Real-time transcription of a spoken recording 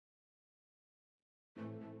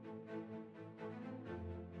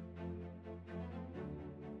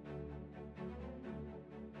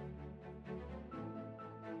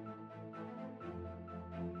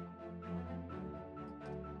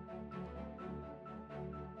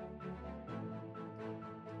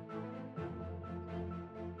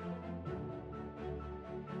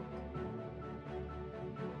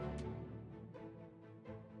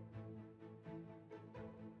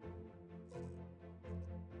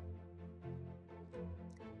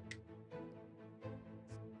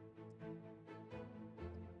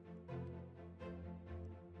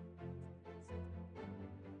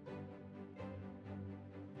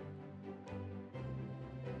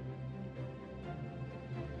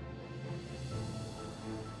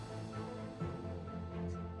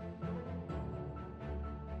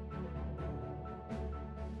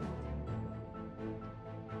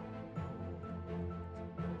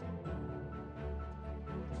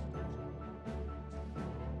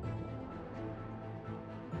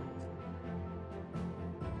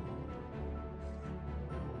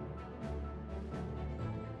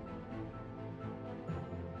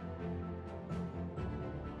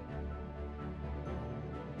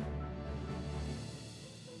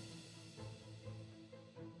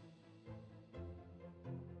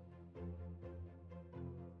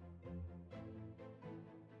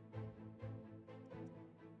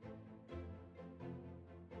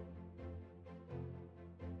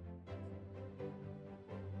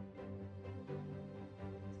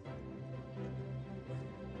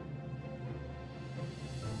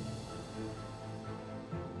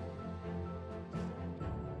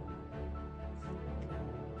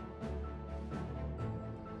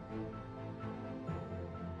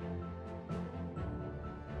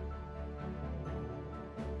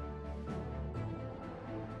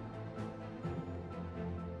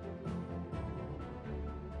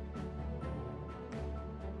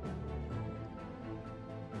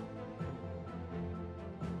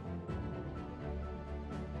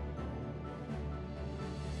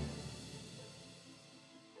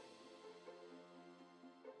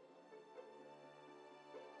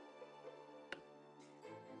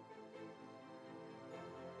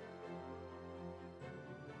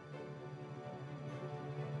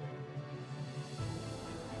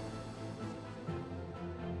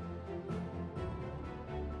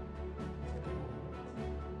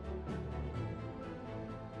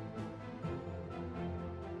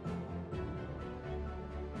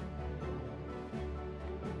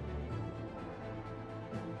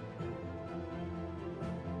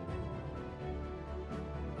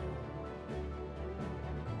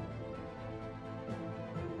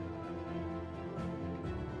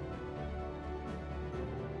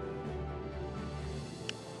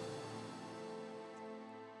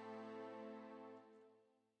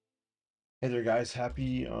Hey there, guys.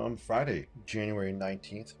 Happy Friday, January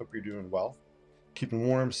 19th. Hope you're doing well. Keeping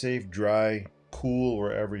warm, safe, dry, cool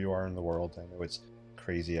wherever you are in the world. I know it's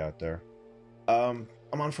crazy out there. I'm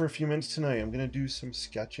on for a few minutes tonight. I'm going to do some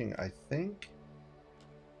sketching. I think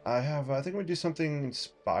I'm going to do something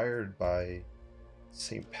inspired by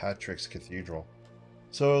St. Patrick's Cathedral.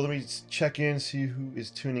 So let me check in, see who is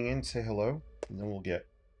tuning in, say hello, and then we'll get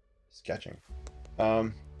sketching.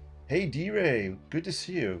 Um, hey D-Ray, good to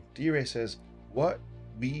see you. D-Ray says, what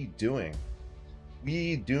we doing?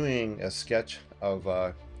 We doing a sketch of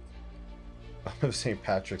of St.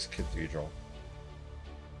 Patrick's Cathedral.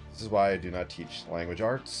 This is why I do not teach language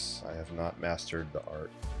arts. I have not mastered the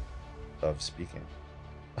art of speaking.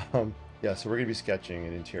 Yeah, so we're gonna be sketching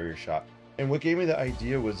an interior shot. And what gave me the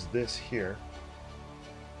idea was this here.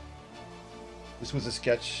 This was a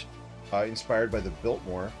sketch inspired by the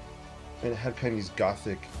Biltmore, and it had kind of these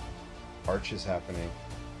Gothic arches happening.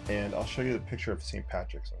 And I'll show you the picture of St.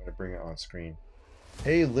 Patrick's. I'm going to bring it on screen.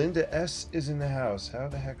 Hey, Linda S is in the house. How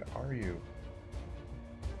the heck are you?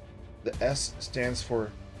 The S stands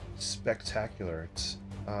for spectacular. It's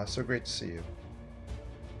so great to see you.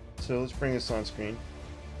 So let's bring this on screen.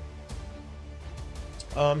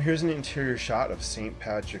 Here's an interior shot of St.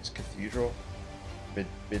 Patrick's Cathedral,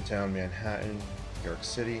 Midtown Manhattan, New York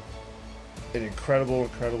City. An incredible,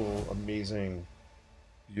 amazing,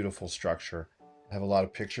 beautiful structure. I have a lot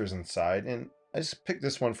of pictures inside, and I just picked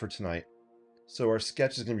this one for tonight. So our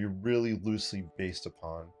sketch is going to be really loosely based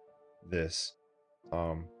upon this.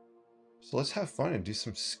 So let's have fun and do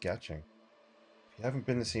some sketching. If you haven't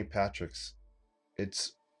been to St. Patrick's,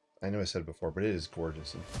 I know I said it before, but it is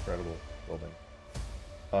gorgeous, incredible building.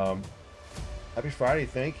 Happy Friday,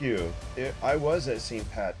 thank you. I was at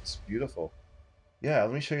St. Pat's, beautiful. Yeah,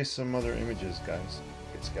 let me show you some other images, guys.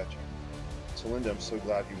 Get sketching. So Linda, I'm so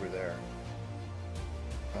glad you were there.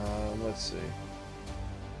 Let's see.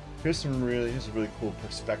 Here's a really cool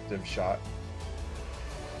perspective shot.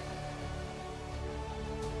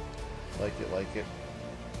 Like it.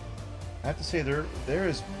 I have to say there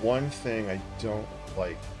is one thing I don't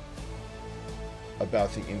like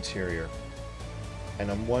about the interior, and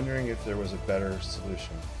I'm wondering if there was a better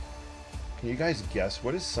solution. Can you guys guess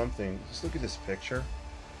what is something? Just look at this picture.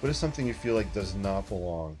 What is something you feel like does not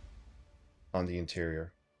belong on the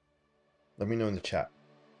interior? Let me know in the chat.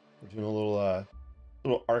 We're doing a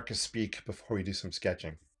little arc-a-speak before we do some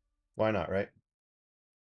sketching. Why not, right?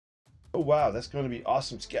 Oh wow, that's going to be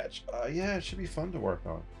awesome sketch. Yeah, it should be fun to work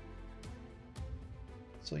on.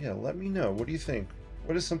 So yeah, let me know. What do you think?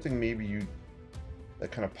 What is something maybe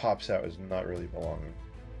that kind of pops out as not really belonging?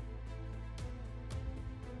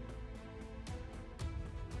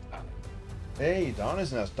 Hey,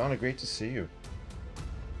 Donna's nest. Donna, great to see you.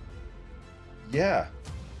 Yeah.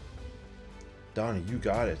 Donna, you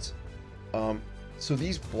got it. So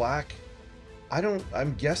these black,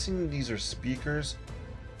 I'm guessing these are speakers.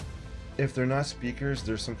 If they're not speakers,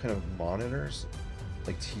 there's some kind of monitors,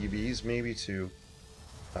 like TVs maybe, to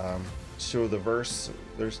show the verse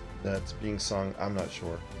that's being sung. I'm not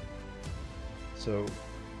sure. So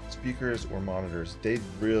speakers or monitors,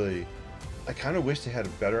 I kind of wish they had a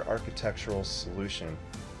better architectural solution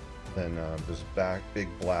than those big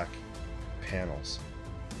black panels.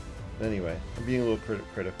 But anyway, I'm being a little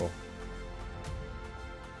critical.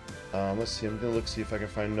 Let's see, I'm gonna see if I can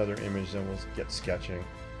find another image, then we'll get sketching.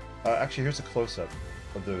 Actually, here's a close-up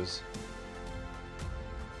of those.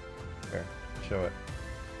 Here, show it.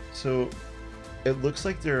 So it looks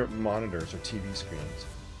like they're monitors or TV screens,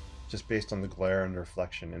 just based on the glare and the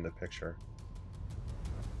reflection in the picture.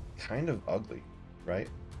 Kind of ugly, right?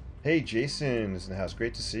 Hey, Jason is in the house.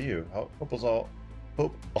 Great to see you. Hope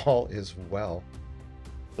all is well.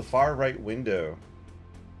 The far right window.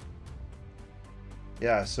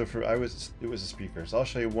 Yeah, so it was a speaker. So I'll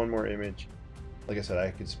show you one more image. Like I said, I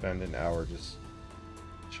could spend an hour just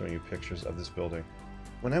showing you pictures of this building.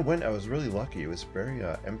 When I went, I was really lucky. It was very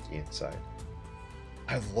empty inside.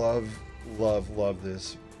 I love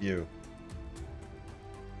this view.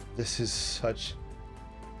 This is such...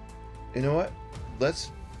 You know what?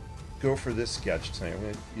 Let's go for this sketch tonight. I'm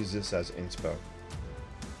going to use this as inspo.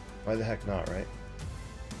 Why the heck not, right?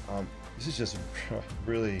 This is just a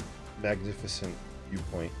really magnificent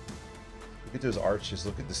viewpoint. Look at those arches.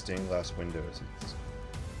 Look at the stained glass windows.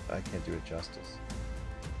 I can't do it justice.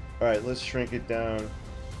 Alright, let's shrink it down.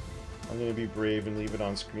 I'm going to be brave and leave it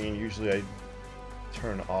on screen. Usually I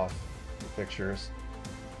turn off the pictures.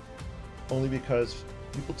 Only because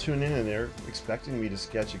people tune in and they're expecting me to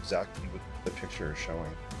sketch exactly what the picture is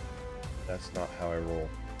showing. That's not how I roll.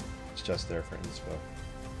 It's just there for inspo.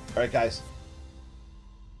 Alright guys,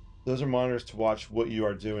 Those are monitors to watch what you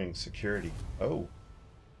are doing. Security. Oh,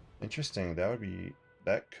 interesting.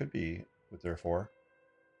 That could be what they're for.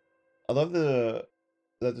 I love that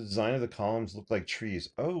the design of the columns look like trees.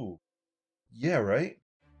 Oh, yeah, right?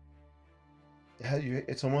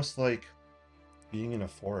 It's almost like being in a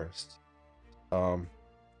forest. Um,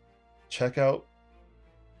 check out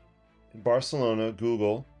in Barcelona,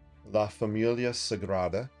 Google La Familia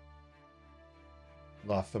Sagrada.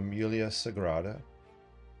 La Familia Sagrada.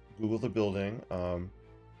 Google the building,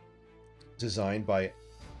 designed by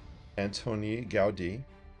Antoni Gaudí.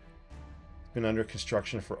 It's been under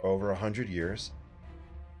construction for over 100 years.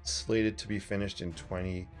 Slated to be finished in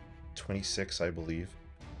 2026, I believe.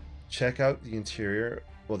 Check out the interior.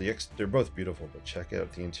 Well, they're both beautiful, but check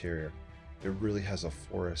out the interior. It really has a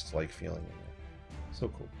forest-like feeling in there. So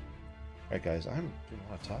cool. All right, guys, I'm doing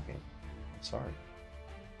a lot of talking. I'm sorry.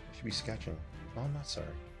 I should be sketching. No, I'm not sorry.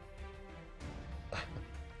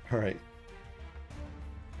 All right.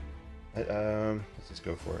 Let's just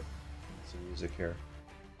go for it. Some music here.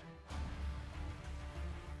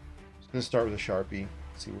 Just gonna start with a Sharpie.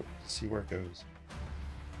 See where it goes.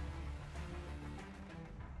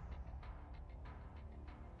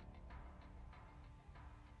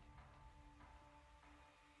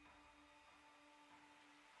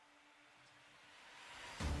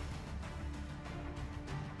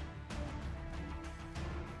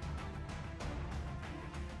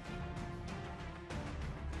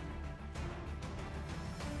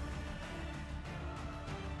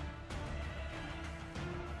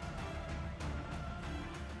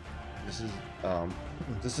 This is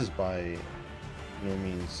this is by no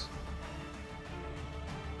means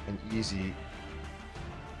an easy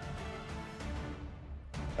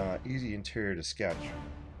interior to sketch.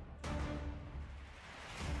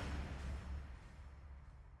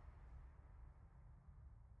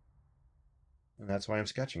 And that's why I'm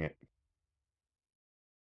sketching it.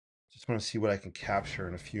 Just want to see what I can capture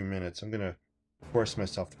in a few minutes. I'm gonna force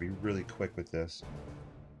myself to be really quick with this.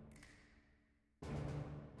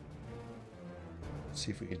 See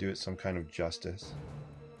if we can do it some kind of justice.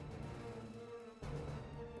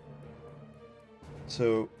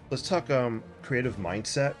 So let's talk creative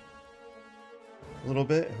mindset a little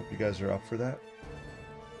bit. I hope you guys are up for that.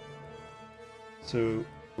 So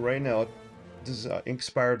right now, this is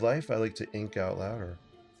INKspired Life. I like to ink out loud or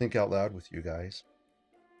think out loud with you guys.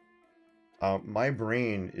 My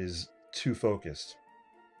brain is too focused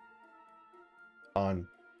on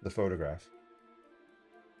the photograph.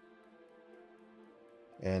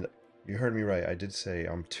 And you heard me right. I did say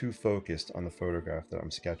I'm too focused on the photograph that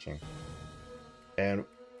I'm sketching. And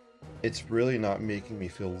it's really not making me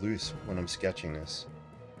feel loose when I'm sketching this.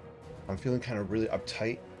 I'm feeling kind of really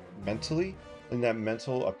uptight mentally, and that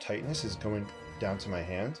mental uptightness is going down to my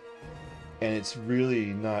hand. And it's really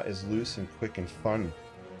not as loose and quick and fun.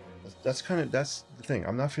 That's the thing.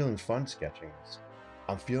 I'm not feeling fun sketching this.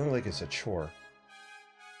 I'm feeling like it's a chore.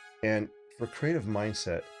 And for creative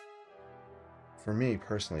mindset, for me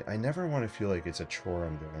personally, I never want to feel like it's a chore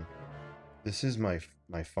I'm doing. This is my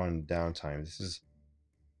fun downtime. This is,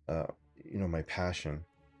 my passion.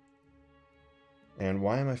 And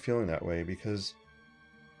why am I feeling that way? Because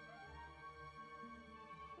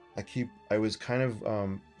I was kind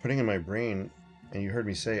of putting in my brain, and you heard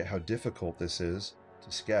me say how difficult this is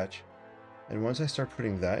to sketch. And once I start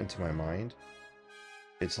putting that into my mind,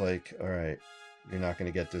 it's like, all right, you're not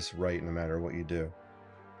going to get this right no matter what you do.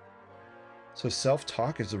 So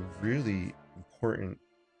self-talk is a really important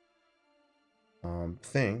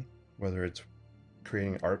thing, whether it's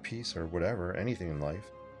creating an art piece or whatever, anything in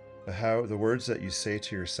life. But how the words that you say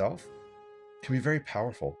to yourself can be very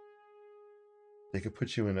powerful. They could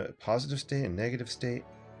put you in a positive state, a negative state,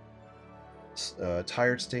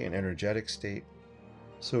 tired state, an energetic state.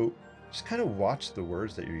 So just kind of watch the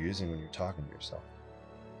words that you're using when you're talking to yourself.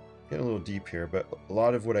 Getting a little deep here, but a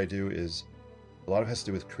lot of what I do has to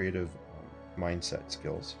do with creative mindset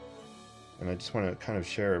skills. And I just want to kind of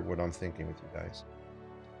share what I'm thinking with you guys.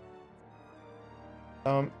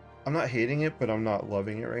 I'm not hating it, but I'm not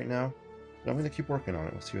loving it right now. But I'm going to keep working on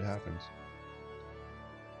it. We'll see what happens.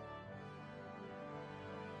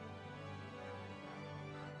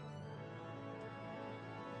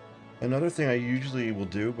 Another thing I usually will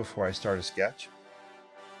do before I start a sketch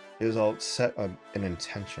is I'll set an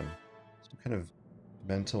intention, some kind of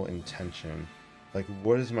mental intention. Like,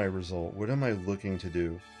 what is my result? What am I looking to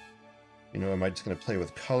do? Am I just going to play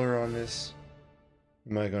with color on this?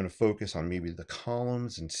 Am I going to focus on maybe the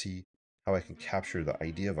columns and see how I can capture the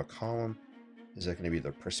idea of a column? Is that going to be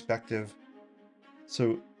the perspective?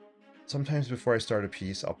 So sometimes before I start a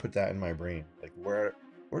piece, I'll put that in my brain. Like, where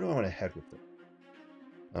do I want to head with it?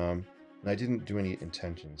 And I didn't do any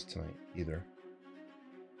intentions tonight either.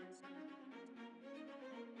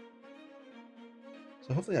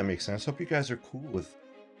 So hopefully that makes sense. Hope you guys are cool with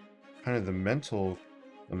kind of the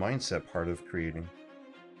mindset part of creating.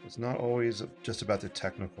 It's not always just about the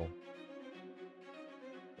technical.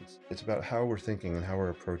 It's about how we're thinking and how we're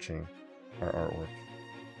approaching our artwork.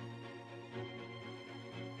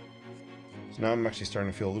 So now I'm actually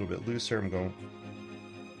starting to feel a little bit looser. I'm going,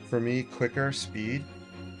 for me, quicker, speed,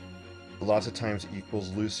 lots of times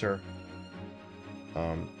equals looser,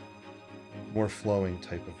 more flowing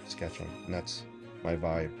type of sketching, and that's my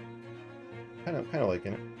vibe. Kind of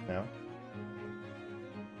liking it now.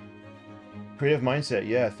 Creative mindset,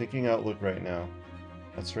 yeah, thinking outlook right now.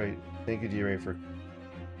 That's right. Thank you, D-Ray, for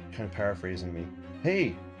kind of paraphrasing me.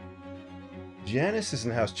 Hey, Janice is in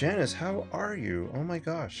the house. Janice, how are you? Oh my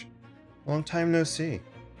gosh, long time no see.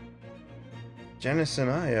 Janice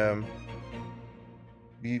and I,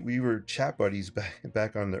 we were chat buddies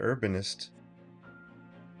back on the Urbanist.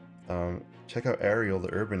 Check out Ariel, the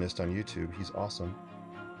Urbanist, on YouTube. He's awesome.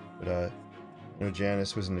 But you know,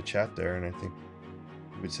 Janice was in the chat there, and I think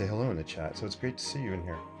we would say hello in the chat. So it's great to see you in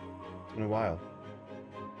here. It's been a while.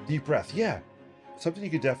 Deep breath, yeah, something you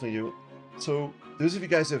could definitely do. So those of you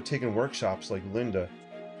guys that have taken workshops like Linda,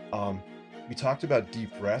 we talked about deep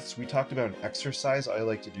breaths. We talked about an exercise I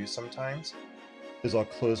like to do sometimes is I'll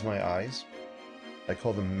close my eyes. I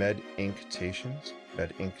call them med-inktations.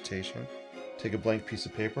 Med-inktation. Take a blank piece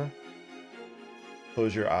of paper,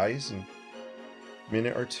 close your eyes, and a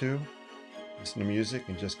minute or two, listen to music,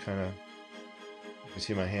 and just kind of, you can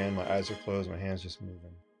see my hand, my eyes are closed, my hand's just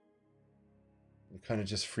moving. It kind of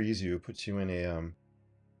just frees you, puts you in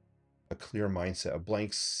a clear mindset, a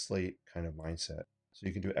blank slate kind of mindset. So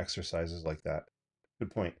you can do exercises like that.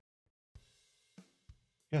 Good point.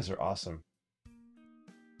 You guys are awesome.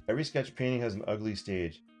 Every sketch painting has an ugly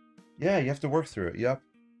stage. Yeah, you have to work through it. Yep.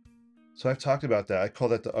 So I've talked about that. I call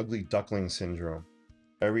that the ugly duckling syndrome.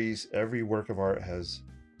 Every work of art has,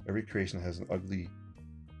 every creation has an ugly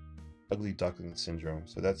duckling syndrome.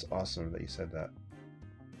 So that's awesome that you said that.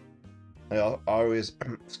 I always,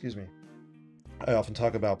 excuse me, I often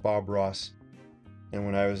talk about Bob Ross. And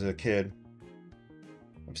when I was a kid,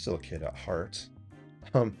 I'm still a kid at heart.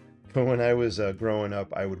 But when I was growing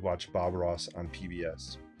up, I would watch Bob Ross on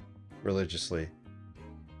PBS religiously.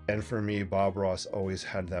 And for me, Bob Ross always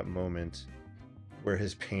had that moment where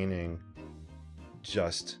his painting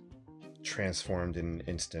just transformed in an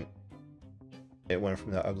instant. It went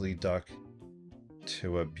from the ugly duck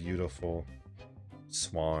to a beautiful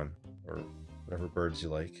swan, or whatever birds you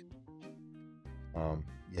like.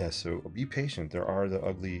 Yeah, so be patient. There are the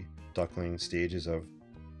ugly duckling stages of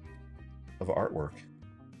artwork.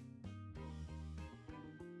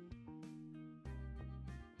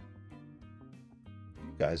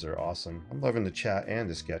 You guys are awesome. I'm loving the chat and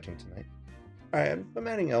the sketching tonight. All right, I'm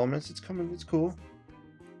adding elements. It's coming. It's cool.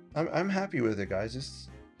 I'm happy with it, guys.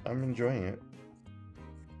 I'm enjoying it.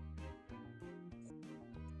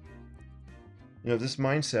 You know, this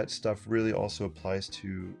mindset stuff really also applies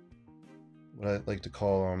to what I like to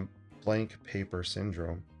call blank paper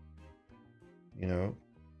syndrome. You know,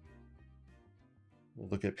 we'll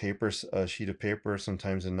look at a sheet of paper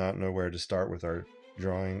sometimes and not know where to start with our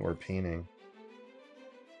drawing or painting.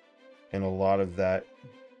 And a lot of that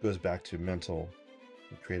goes back to mental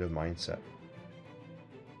and creative mindset.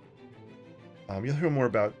 You'll hear more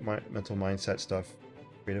about my mental mindset stuff,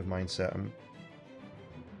 creative mindset.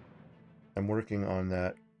 I'm working on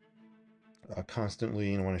that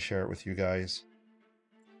constantly, and I want to share it with you guys.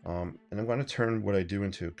 And I'm going to turn what I do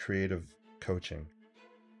into creative coaching.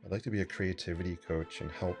 I'd like to be a creativity coach and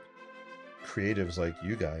help creatives like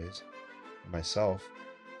you guys, myself,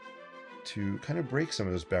 to kind of break some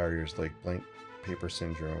of those barriers like blank paper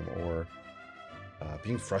syndrome or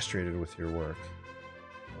being frustrated with your work.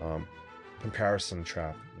 Comparison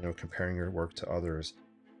trap, you know, comparing your work to others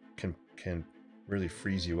can really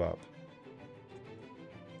freeze you up.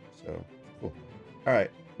 So cool. All right,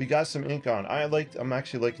 we got some ink on. I'm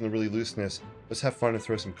actually liking the really looseness. Let's have fun and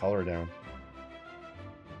throw some color down.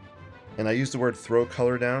 And I use the word throw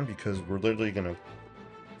color down because we're literally gonna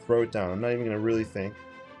throw it down. I'm not even gonna really think.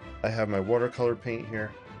 I have my watercolor paint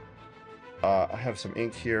here. I have some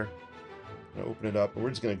ink here. I'm gonna open it up, and we're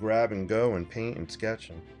just gonna grab and go and paint and sketch,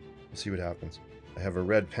 and we'll see what happens. I have a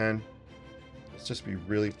red pen. Let's just be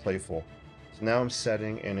really playful. So now I'm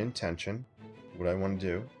setting an intention. What I want to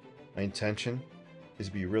do. My intention is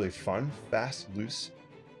to be really fun, fast, loose,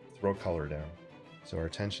 throw color down. So our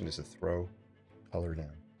intention is to throw color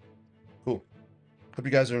down. Cool. Hope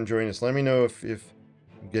you guys are enjoying this. Let me know if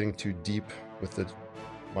I'm getting too deep with the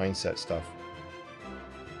mindset stuff.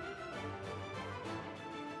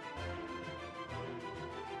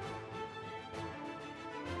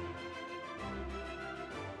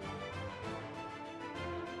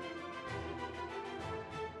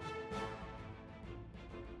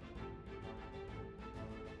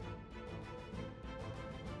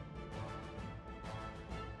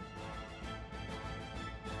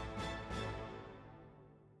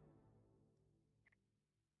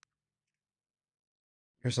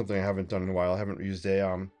 Here's something I haven't done in a while. I haven't used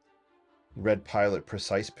a red Pilot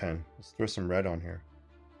precise pen. Let's throw some red on here.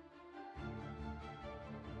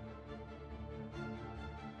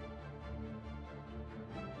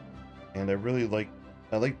 And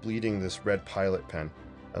I like bleeding this red Pilot pen.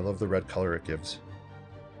 I love the red color it gives.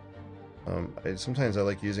 Sometimes I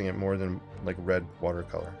like using it more than like red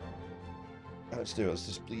watercolor. Let's do it. Let's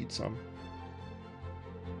just bleed some.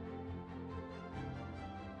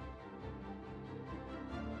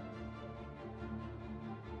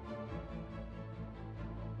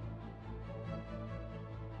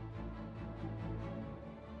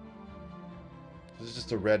 This is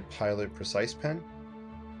just a red Pilot precise pen,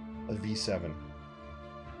 a V7.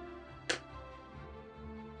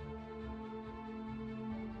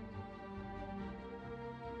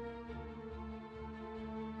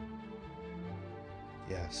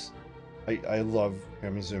 Yes. I love,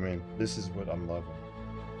 let me zoom in. This is what I'm loving.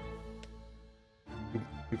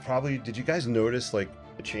 You probably, did you guys notice like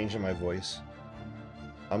a change in my voice?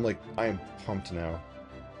 I am pumped now.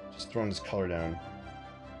 Just throwing this color down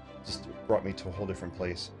just brought me to a whole different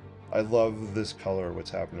place. I love this color,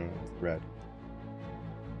 what's happening with red.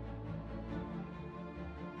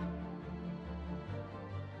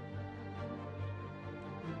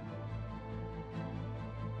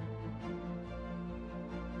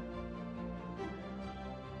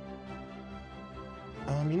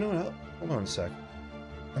 You know what? Hold on a sec.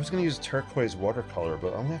 I was gonna use turquoise watercolor,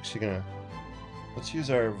 but I'm actually gonna, let's use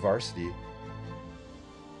our Varsity.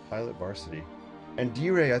 Pilot Varsity. And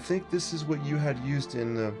D-Ray, I think this is what you had used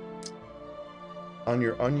in the, on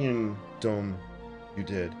your onion dome you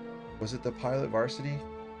did. Was it the Pilot Varsity?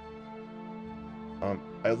 I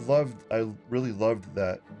really loved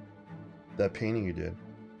that painting you did.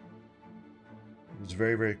 It was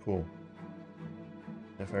very, very cool.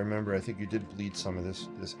 If I remember, I think you did bleed some of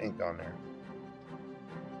this ink on there.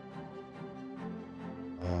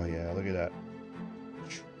 Oh yeah, look at that.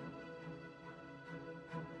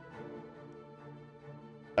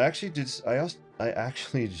 I actually just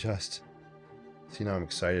see, now I'm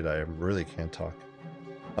excited. I really can't talk.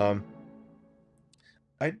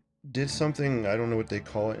 I did something, I don't know what they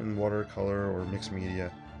call it in watercolor or mixed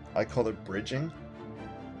media. I call it bridging.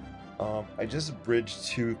 I just bridged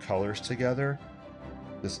two colors together.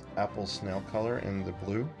 This apple snail color and the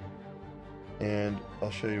blue, and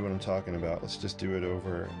I'll show you what I'm talking about. Let's just do it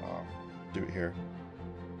over, do it here.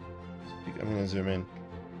 I'm gonna zoom in.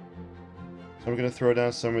 So I'm gonna throw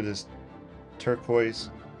down some of this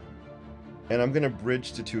turquoise, and I'm gonna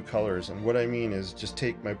bridge the two colors. And what I mean is just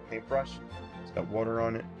take my paintbrush, it's got water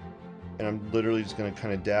on it, and I'm literally just gonna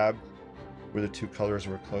kind of dab where the two colors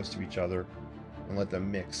were close to each other and let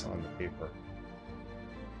them mix on the paper.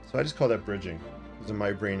 So I just call that bridging. Because in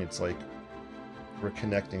my brain, it's like we're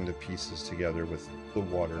connecting the pieces together with the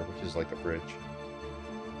water, which is like a bridge.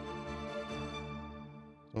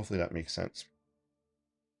 Hopefully that makes sense.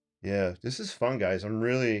 Yeah, this is fun, guys.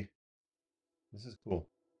 This is cool.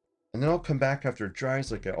 And then I'll come back after it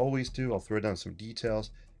dries like I always do. I'll throw down some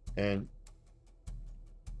details, and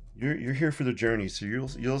you're here for the journey, so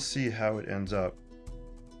you'll see how it ends up.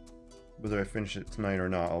 Whether I finish it tonight or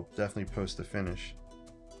not, I'll definitely post the finish.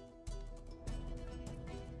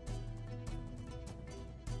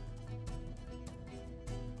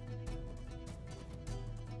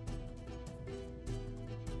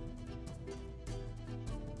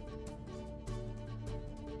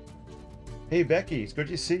 Hey Becky, it's good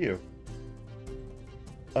to see you.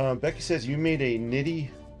 Becky says you made a nifty,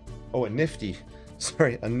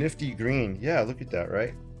 sorry, a nifty green. Yeah, look at that,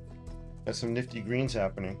 right? Got some nifty greens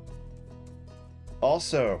happening.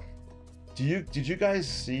 Also, did you guys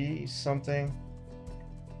see something?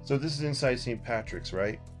 So this is inside St. Patrick's,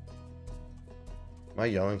 right? Am I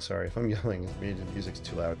yelling? Sorry, if I'm yelling, maybe the music's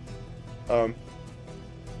too loud. Or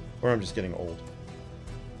I'm just getting old.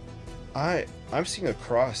 I'm seeing a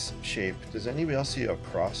cross shape. Does anybody else see a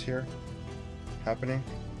cross here happening?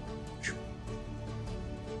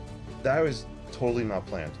 That was totally not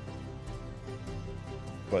planned.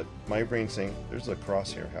 But my brain's saying there's a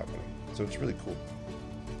cross here happening. So it's really cool.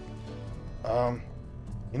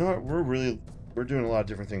 You know what? We're doing a lot of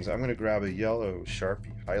different things. I'm gonna grab a yellow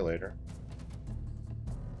Sharpie highlighter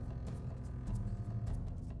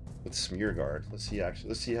with smear guard. Let's see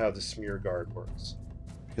how the smear guard works.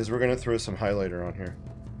 Because we're going to throw some highlighter on here.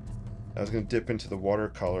 I was going to dip into the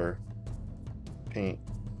watercolor paint,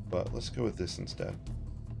 but let's go with this instead.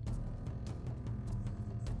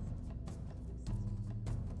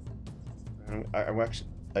 And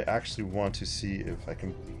I actually want to see if I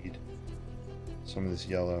can bleed some of this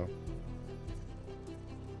yellow.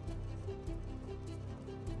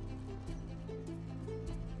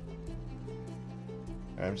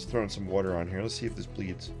 I'm just throwing some water on here. Let's see if this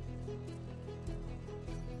bleeds.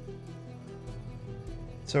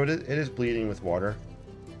 So it is bleeding with water.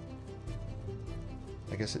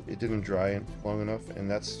 I guess it didn't dry long enough, and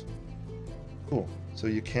that's cool. So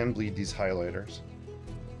you can bleed these highlighters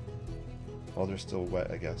while they're still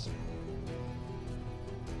wet, I guess.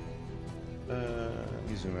 Let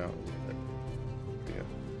me zoom out a little bit. There we go.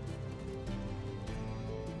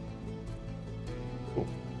 Cool.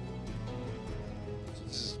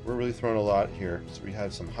 So we're really throwing a lot here. So we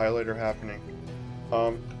had some highlighter happening.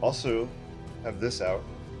 Also have this out.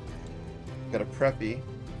 Got a Preppy.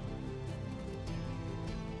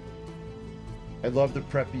 I love the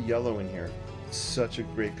Preppy yellow in here. It's such a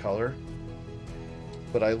great color.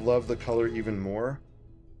 But I love the color even more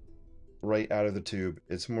right out of the tube.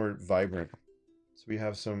 It's more vibrant. So we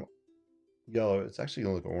have some yellow. It's actually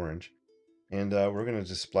gonna look orange. And we're gonna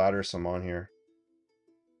just splatter some on here.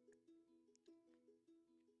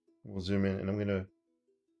 We'll zoom in, and I'm gonna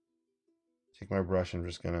take my brush and I'm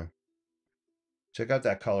just gonna check out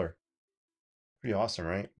that color. Pretty awesome,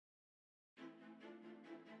 right?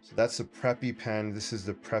 So that's the Preppy pen. This is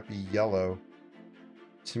the Preppy yellow.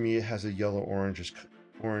 To me, it has a yellow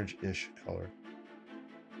orange-ish color.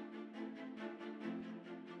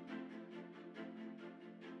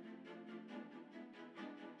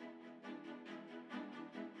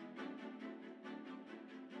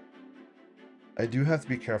 I do have to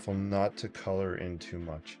be careful not to color in too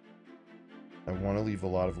much. I want to leave a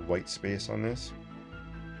lot of white space on this.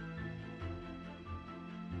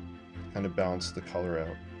 Kind of balance the color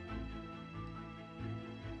out.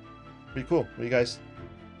 Pretty cool. What do you guys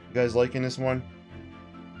liking this one?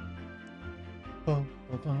 All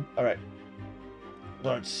right.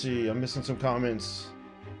 Let's see. I'm missing some comments.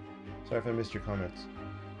 Sorry if I missed your comments.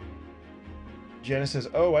 Janice says,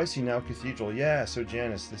 "Oh, I see now. Cathedral." Yeah. So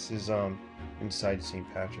Janice, this is inside St.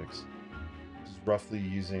 Patrick's. Just roughly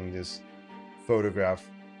using this photograph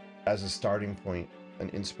as a starting point, an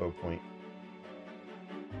inspo point.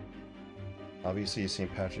 Obviously,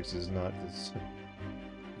 St. Patrick's is not this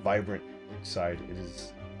vibrant inside. It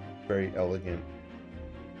is very elegant,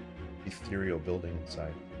 ethereal building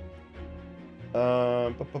inside.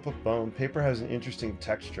 Paper has an interesting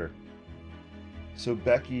texture. So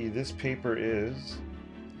Becky, this paper is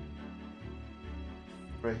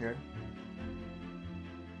right here.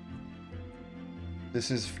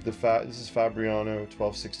 This is Fabriano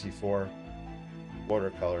 1264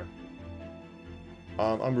 watercolor.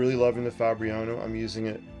 I'm really loving the Fabriano. I'm using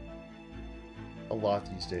it a lot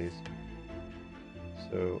these days.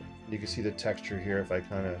 So you can see the texture here if I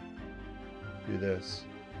kind of do this.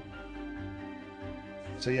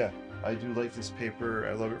 So yeah, I do like this paper.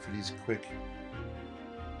 I love it for these quick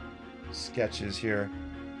sketches here.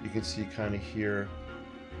 You can see kind of here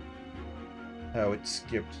how it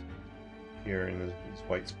skipped here in these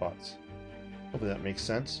white spots. Hopefully that makes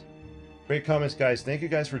sense. Great comments, guys. Thank you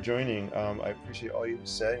guys for joining. I appreciate all you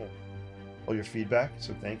say and all your feedback,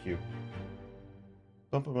 so thank you.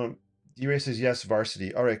 D-Ray says yes,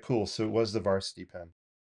 varsity. All right, cool. So it was the varsity pen.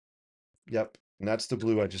 Yep, and that's the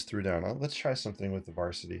blue I just threw down. Let's try something with the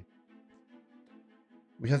varsity.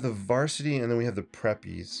 We have the varsity, and then we have the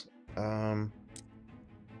preppies. I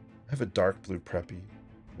have a dark blue preppy.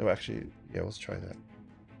 No, actually, yeah, let's try that.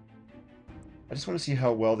 I just want to see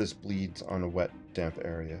how well this bleeds on a wet, damp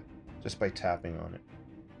area, just by tapping on it.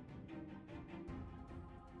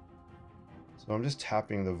 So I'm just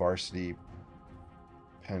tapping the varsity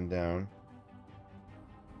pen down.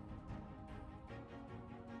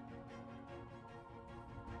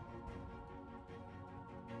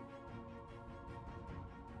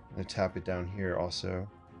 I'm going to tap it down here also.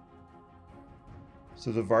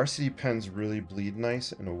 So the varsity pens really bleed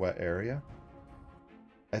nice in a wet area.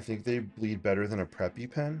 I think they bleed better than a preppy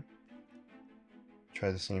pen.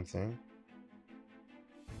 Try the same thing.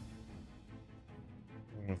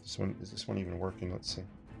 I don't know if is this one even working? Let's see.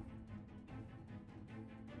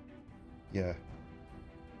 Yeah.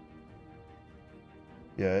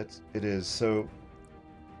 Yeah, it is. So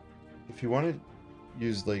if you want to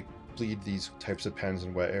use bleed these types of pens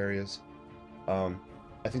in wet areas, I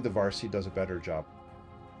think the varsity does a better job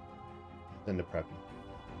than the preppy.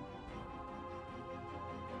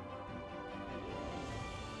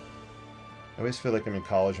 I always feel like I'm in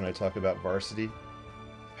college when I talk about varsity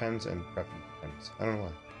pens and preppy pens. I don't know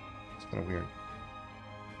why. It's kind of weird.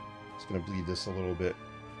 Just gonna bleed this a little bit.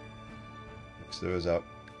 Mix those up.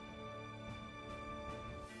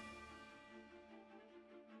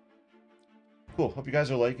 Cool. Hope you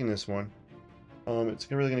guys are liking this one.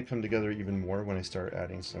 It's really gonna come together even more when I start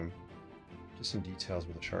adding just some details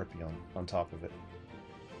with a Sharpie on top of it.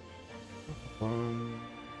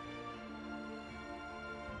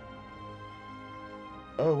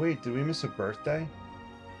 Oh wait, did we miss a birthday?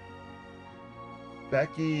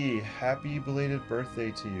 Becky, happy belated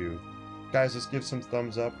birthday to you. Guys, let's give some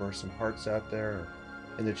thumbs up or some hearts out there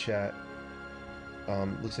in the chat.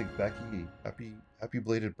 Looks like Becky, happy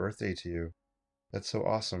belated birthday to you. That's so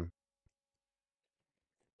awesome.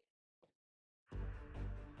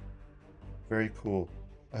 Very cool.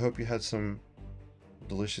 I hope you had some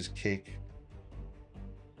delicious cake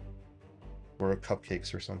or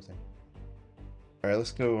cupcakes or something. All right,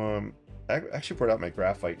 let's go. I actually brought out my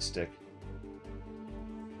graphite stick.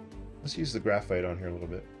 Let's use the graphite on here a little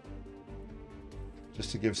bit,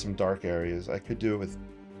 just to give some dark areas. I could do it with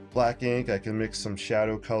black ink. I can mix some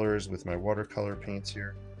shadow colors with my watercolor paints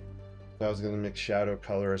here. If I was going to mix shadow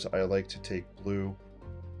colors, I like to take blue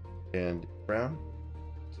and brown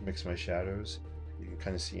to mix my shadows. You can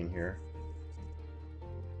kind of see in here.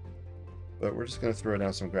 But we're just going to throw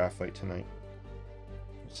down some graphite tonight.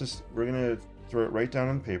 We're going to throw it right down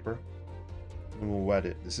on paper and we'll wet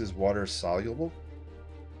it. This is water soluble,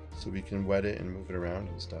 so we can wet it and move it around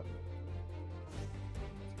and stuff.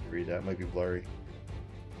 Read that, might be blurry.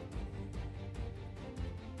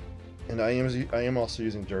 And I am also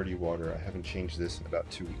using dirty water. I haven't changed this in about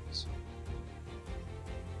 2 weeks.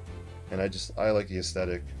 And I like the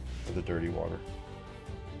aesthetic of the dirty water.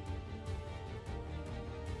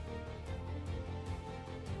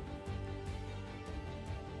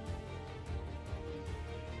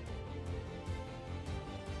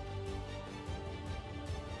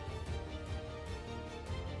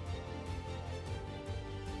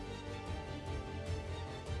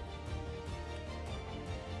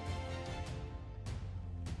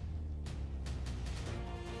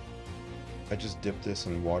 I just dip this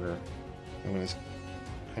in water. I'm going to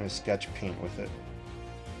kind of sketch paint with it.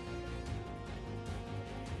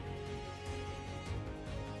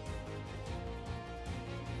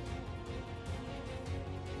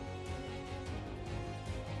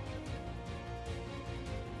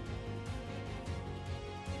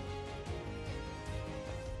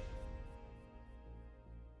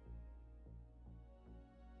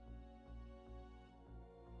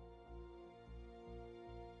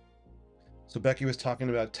 So Becky was talking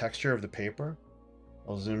about texture of the paper.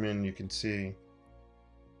 I'll zoom in, you can see.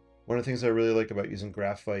 One of the things I really like about using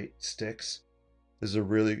graphite sticks is they're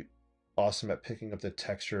really awesome at picking up the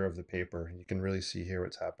texture of the paper. You can really see here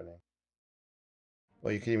what's happening.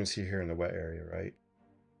 Well, you can even see here in the wet area, right?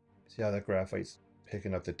 See how that graphite's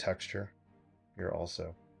picking up the texture here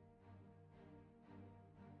also.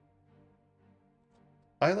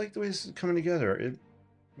 I like the way this is coming together. It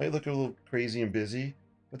might look a little crazy and busy,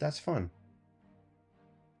 but that's fun.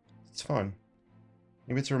 It's fun.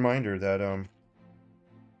 Maybe it's a reminder that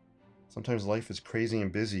sometimes life is crazy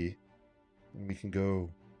and busy, and we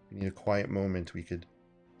need a quiet moment. We could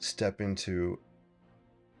step into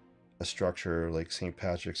a structure like St.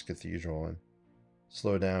 Patrick's Cathedral and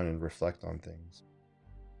slow down and reflect on things.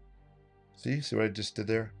 See what I just did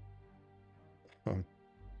there?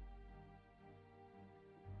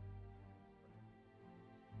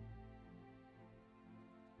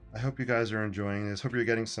 I hope you guys are enjoying this. Hope you're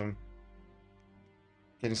getting something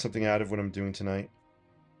out of what I'm doing tonight.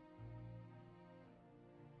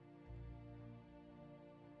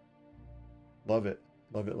 Love it.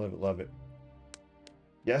 Love it, love it, love it.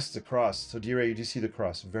 Yes, the cross. So D-Ray, you do see the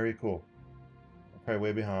cross. Very cool. I'm probably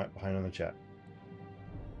way behind on the chat.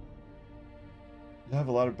 You have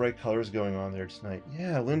a lot of bright colors going on there tonight.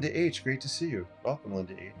 Yeah, Linda H, great to see you. Welcome,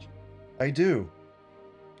 Linda H. I do.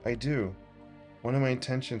 One of my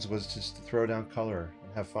intentions was just to throw down color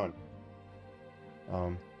and have fun.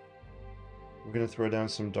 We're going to throw down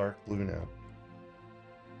some dark blue now.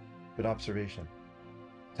 Good observation.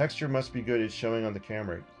 Texture must be good. It's showing on the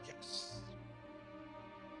camera. Yes.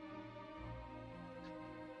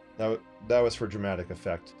 That was for dramatic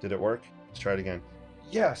effect. Did it work? Let's try it again.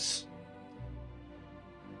 Yes.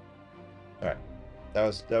 All right.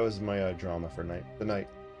 That was my drama for the night.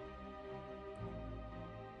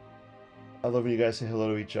 I love when you guys say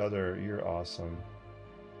hello to each other. You're awesome.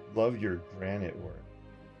 Love your granite work.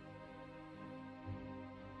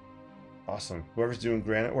 Awesome. Whoever's doing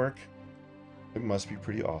granite work, it must be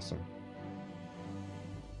pretty awesome.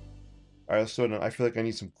 All right, let's throw it down. I feel like I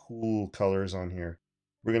need some cool colors on here.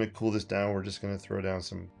 We're going to cool this down. We're just going to throw down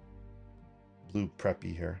some blue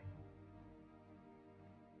preppy here.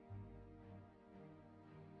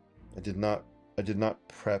 I did not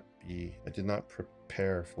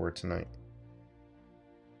prepare for it tonight.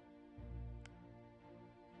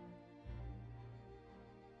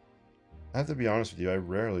 I have to be honest with you, I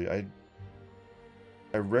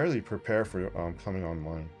rarely prepare for coming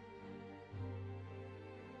online.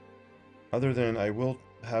 Other than I will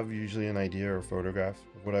have usually an idea or photograph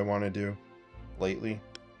of what I want to do lately.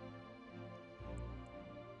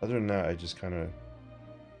 Other than that, I just kind of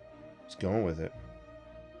just going with it.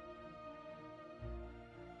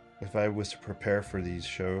 If I was to prepare for these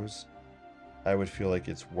shows, I would feel like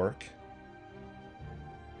it's work.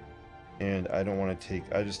 And I don't want to take,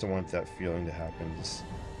 I just don't want that feeling to happen. It's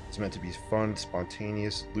meant to be fun,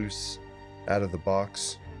 spontaneous, loose, out of the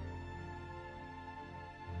box.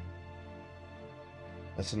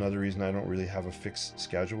 That's another reason I don't really have a fixed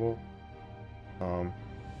schedule.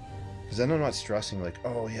 Because then I'm not stressing like,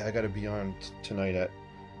 oh yeah, I gotta be on tonight at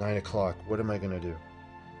 9 o'clock. What am I gonna do?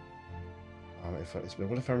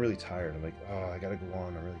 What if I'm really tired? I'm like, oh, I gotta go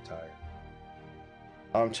on. I'm really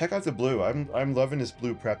tired. Check out the blue. I'm loving this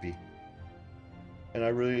blue preppy, and I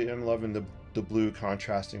really am loving the blue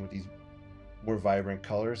contrasting with these more vibrant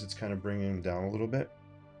colors. It's kind of bringing them down a little bit.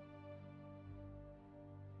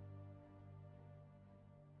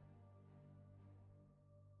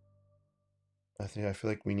 I feel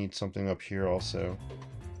like we need something up here also.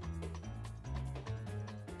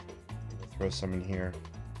 Throw some in here.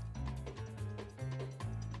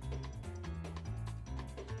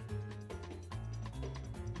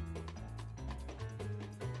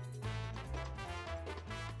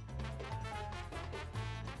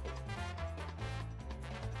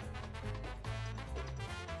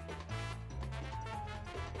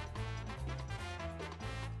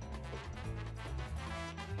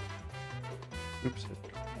 Oops, you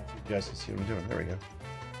guys can see what I'm doing. There we go.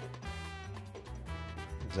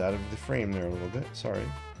 It's out of the frame there a little bit. Sorry.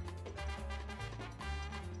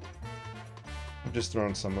 I'm just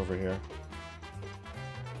throwing some over here.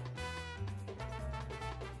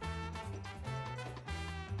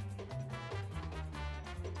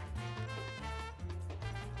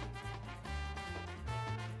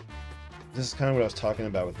 This is kind of what I was talking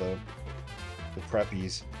about with the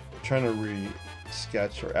preppies. I'm trying to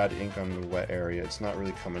sketch or add ink on the wet area. It's not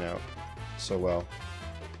really coming out so well.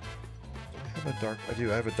 I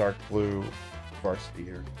have a dark blue varsity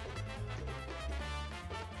here.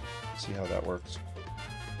 Let's see how that works.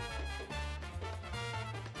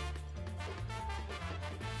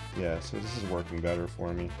 Yeah, so this is working better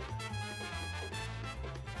for me.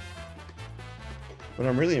 What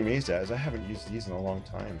I'm really amazed at is I haven't used these in a long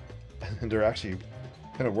time, and they're actually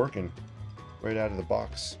kind of working right out of the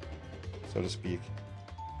box, so to speak.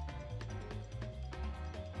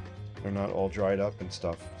 They're not all dried up and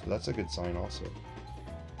stuff, so that's a good sign also.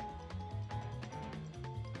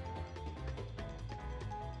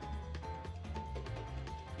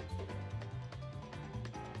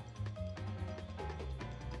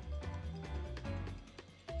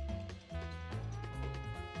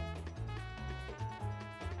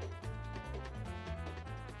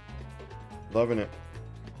 Loving it.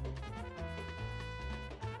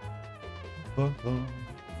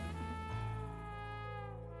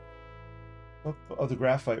 Oh, the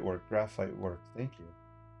graphite work. Thank you.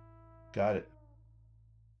 Got it.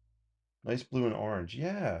 Nice blue and orange.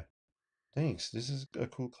 Yeah. Thanks. This is a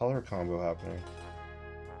cool color combo happening.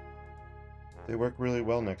 They work really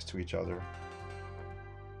well next to each other.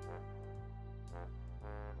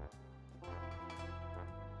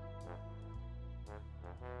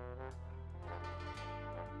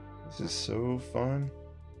 This is so fun.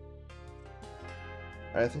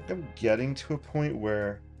 I think I'm getting to a point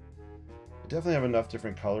where I definitely have enough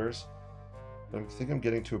different colors, but I think I'm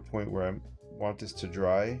getting to a point where I want this to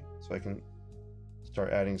dry so I can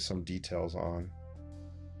start adding some details on.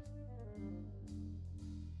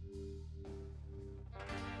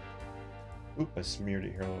 Oop, I smeared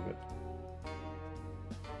it here a little bit.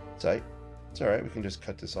 It's alright, we can just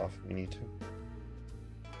cut this off if we need to.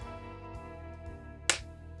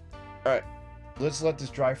 Alright, let's let this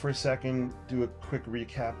dry for a second, do a quick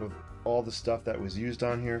recap of all the stuff that was used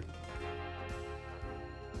on here.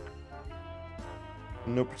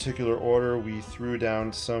 In no particular order, we threw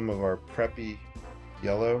down some of our preppy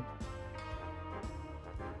yellow.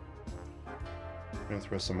 We're gonna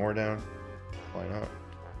throw some more down. Why not?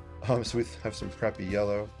 So we have some preppy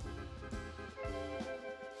yellow.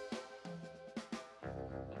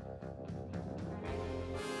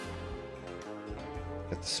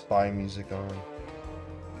 Got the spy music on.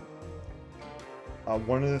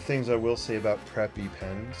 One of the things I will say about preppy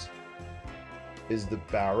pens is the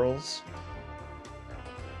barrels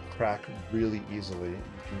crack really easily. You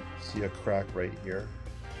can see a crack right here,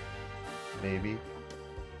 maybe.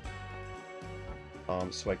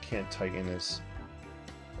 So I can't tighten this,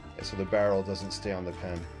 so the barrel doesn't stay on the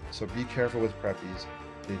pen. So be careful with preppies;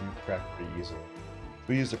 they can crack pretty easily.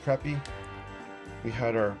 We used a preppy. We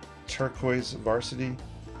had our turquoise varsity.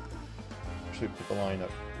 actually put the line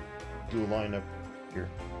up. Do a line up here.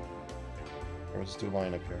 Or let's do a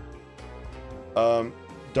line up here.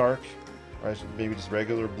 Dark, or maybe just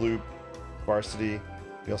regular blue varsity.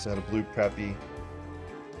 We also had a blue preppy.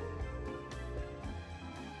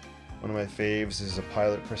 One of my faves is a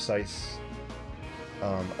Pilot Precise.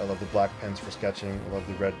 I love the black pens for sketching. I love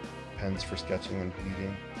the red pens for sketching and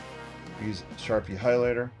bleeding. We use Sharpie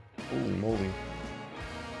highlighter. Holy moly.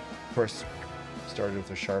 Of course, started with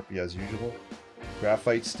a Sharpie as usual.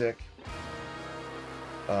 Graphite stick.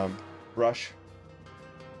 Brush.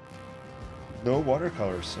 No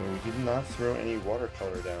watercolor, so we did not throw any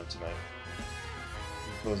watercolor down tonight.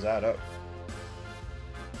 Close that up.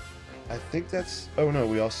 I think that's... Oh no,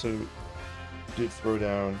 we also did throw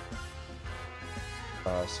down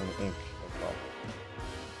some ink as well.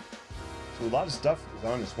 So a lot of stuff is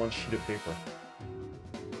on this one sheet of paper.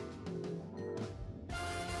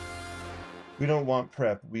 We don't want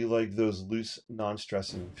prep. We like those loose,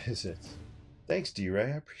 non-stressing visits. Thanks,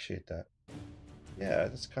 D-Ray. I appreciate that. Yeah,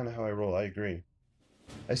 that's kind of how I roll. I agree.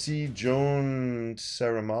 I see Joan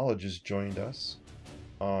Saramala just joined us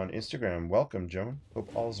on Instagram. Welcome, Joan.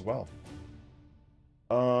 Hope all's well.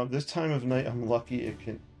 This time of night, I'm lucky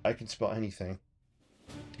I can spell anything.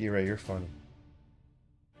 D-Ray, you're funny.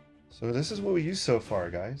 So this is what we used so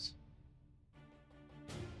far, guys.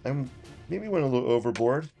 And maybe went a little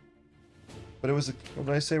overboard, but it was, what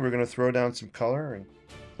did I say? We're going to throw down some color and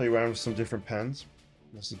play around with some different pens.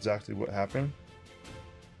 That's exactly what happened.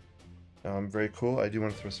 Very cool. I do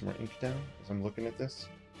want to throw some more ink down as I'm looking at this.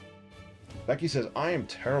 Becky says, I am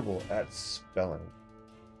terrible at spelling.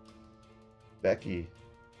 Becky,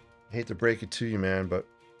 I hate to break it to you, man, but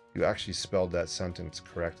you actually spelled that sentence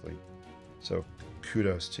correctly. So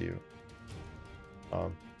kudos to you.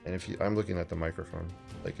 And if you, I'm looking at the microphone,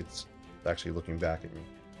 like it's actually looking back at me.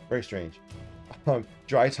 Very strange.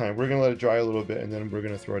 Dry time. We're going to let it dry a little bit, and then we're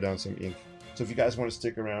going to throw down some ink. So if you guys want to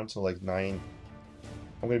stick around till like 9,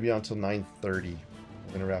 I'm going to be on till 9:30. I'm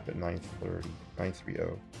going to wrap at 9:30,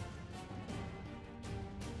 9:30.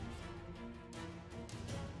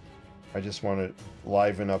 I just want to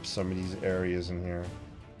liven up some of these areas in here.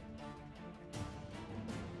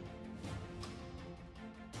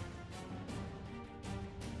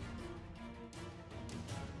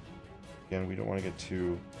 Again, we don't want to get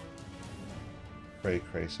too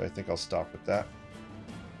cray-cray, so I think I'll stop with that.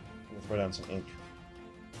 I'm going to throw down some ink.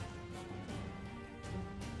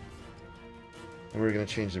 And we're going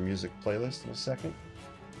to change the music playlist in a second.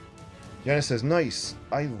 Janice says, nice,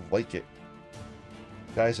 I like it.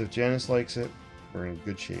 Guys, if Janice likes it, we're in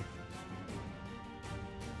good shape.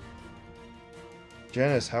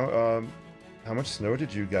 Janice, how much snow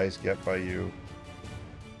did you guys get by you?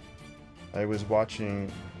 I was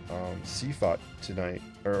watching CFOT tonight,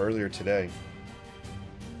 or earlier today.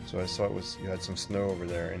 So I saw you had some snow over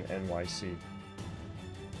there in NYC.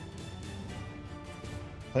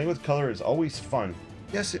 Playing with color is always fun.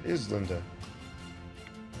 Yes, it is, Linda.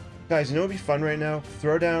 Guys, you know what would be fun right now?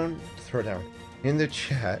 Throw down. In the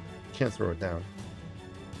chat, can't throw it down.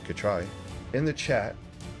 Could try. In the chat,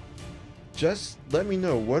 just let me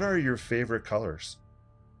know, what are your favorite colors?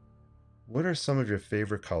 What are some of your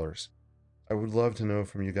favorite colors? I would love to know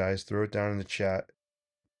from you guys. Throw it down in the chat.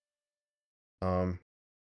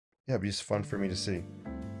 Yeah, it'd be just fun for me to see.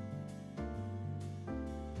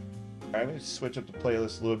 I'm going to switch up the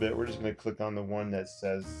playlist a little bit. We're just going to click on the one that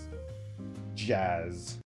says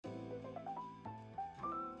jazz.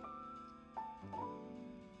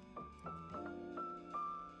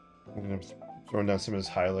 I'm going to throw down some of this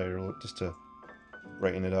highlighter just to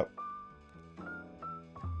brighten it up.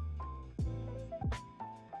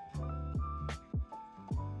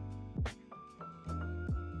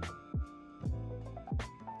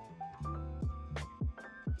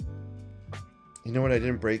 You know what I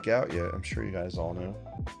didn't break out yet? I'm sure you guys all know.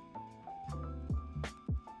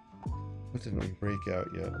 What didn't we break out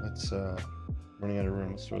yet? Let's, running out of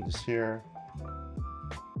room. Let's throw this here.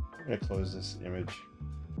 I'm going to close this image.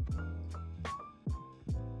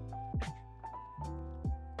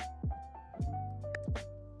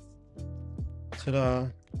 Ta-da!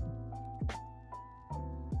 I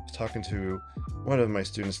was talking to one of my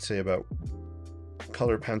students today about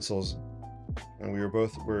color pencils, and we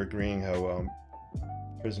were agreeing how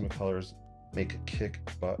Prismacolors make kick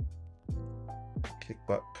butt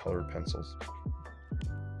color pencils.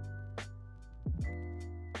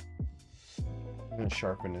 I'm gonna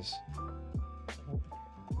sharpen this.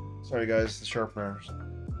 Sorry guys, the sharpener's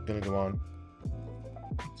gonna go on.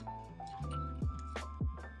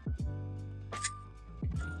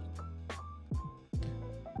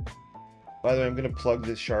 By the way, I'm gonna plug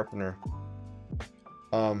this sharpener.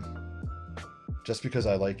 just because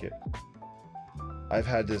I like it. I've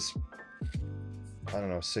had this, I don't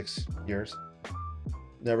know, 6 years.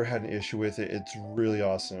 Never had an issue with it. It's really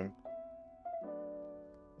awesome.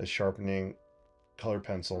 The sharpening colored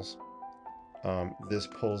pencils. This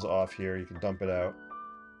pulls off here. You can dump it out.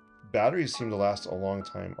 Batteries seem to last a long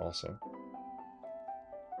time also.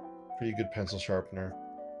 Pretty good pencil sharpener.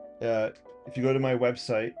 If you go to my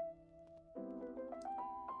website,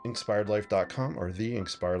 INKspiredLife.com or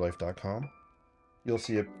INKspiredLife.com, you'll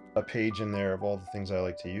see a page in there of all the things I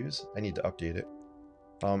like to use. I need to update it.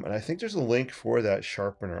 And I think there's a link for that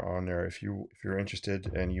sharpener on there. If you're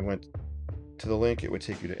interested and you went to the link, it would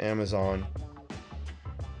take you to Amazon.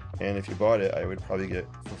 And if you bought it, I would probably get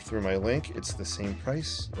through my link. It's the same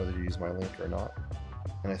price, whether you use my link or not.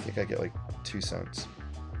 And I think I get like 2 cents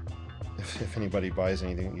if anybody buys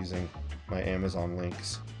anything using my Amazon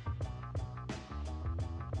links.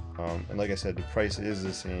 And like I said, the price is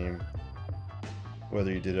the same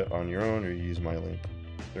whether you did it on your own or you use my link.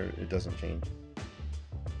 It doesn't change.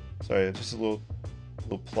 Sorry, just a little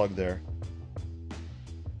plug there.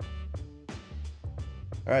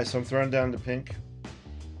 All right, so I'm throwing down the pink.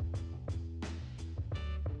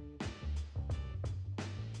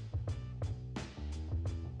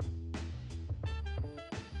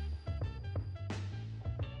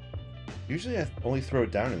 Usually I only throw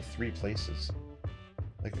it down in 3 places.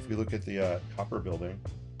 Like if we look at the copper building,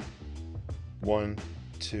 1,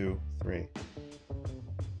 2, 3.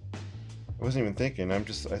 I wasn't even thinking. I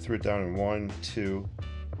threw it down in 1, 2,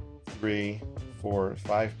 3, 4,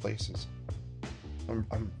 5 places.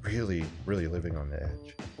 I'm really living on the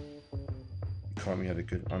edge. You caught me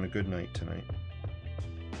on a good night tonight.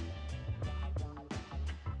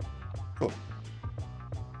 Cool.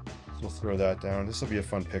 So we'll throw that down. This will be a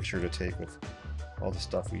fun picture to take with all the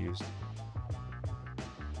stuff we used.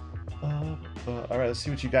 All right, let's see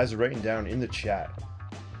what you guys are writing down in the chat.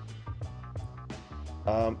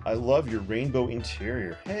 I love your rainbow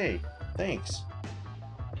interior. Hey, thanks.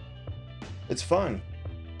 It's fun.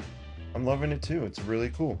 I'm loving it too. It's really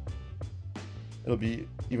cool. It'll be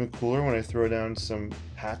even cooler when I throw down some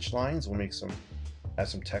hatch lines. We'll add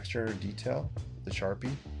some texture or detail with the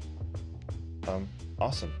Sharpie.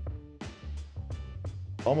 Awesome.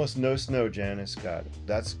 Almost no snow, Janice got.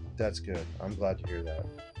 That's good. I'm glad to hear that.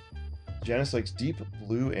 Janice likes deep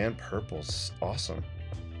blue and purples. Awesome.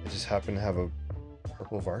 I just happen to have a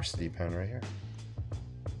purple varsity pen right here.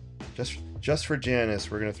 Just for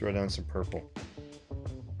Janice, we're gonna throw down some purple.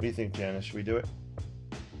 What do you think, Janice? Should we do it?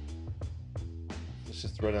 Let's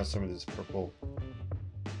just throw down some of this purple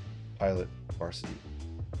Pilot varsity.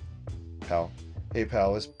 Pal. Hey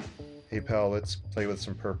pal, let's play with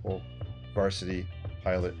some purple varsity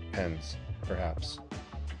Pilot pens, perhaps.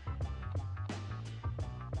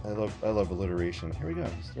 I love alliteration. Here we go.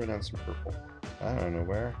 Let's throw down some purple. I don't know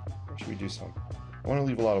where. Where should we do some? I want to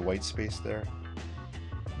leave a lot of white space there.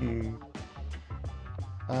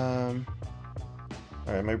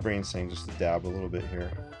 Alright, my brain's saying just to dab a little bit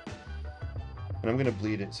here. And I'm gonna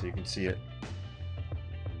bleed it so you can see it.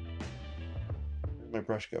 Where'd my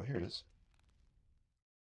brush go? Here it is.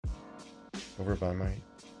 Over by my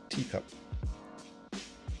teacup.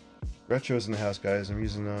 Retro's in the house, guys. I'm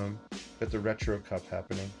using got the retro cup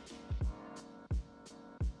happening.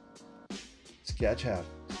 Sketch happens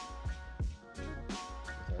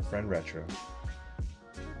with our friend Retro.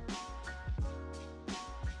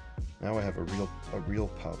 Now I have a real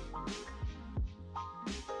pup.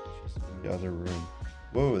 She's in the other room.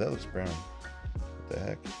 Whoa, that looks brown. What the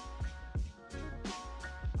heck?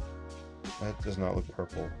 That does not look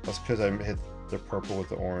purple. That's because I hit the purple with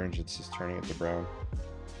the orange. It's just turning it to brown.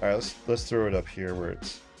 All right, let's throw it up here where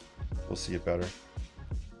we'll see it better.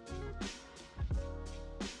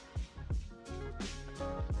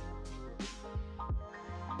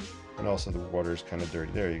 And also the water is kind of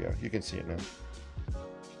dirty. There you go. You can see it now.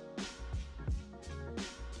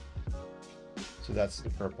 So that's the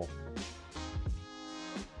purple.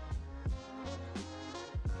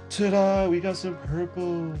 Ta-da! We got some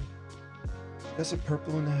purple. Got some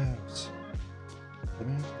purple in the house. The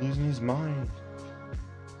man's losing his mind.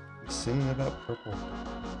 He's singing about purple.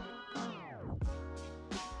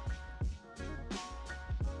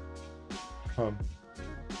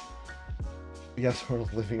 Yes, we're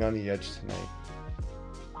living on the edge tonight.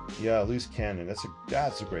 Yeah, loose cannon.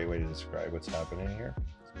 That's a great way to describe what's happening here.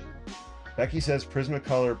 Becky says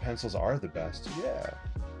Prismacolor pencils are the best. Yeah.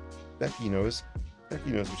 Becky knows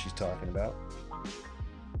what she's talking about.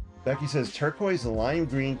 Becky says turquoise, lime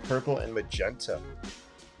green, purple, and magenta.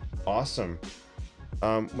 Awesome.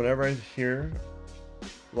 Whenever I hear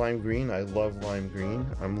lime green, I love lime green.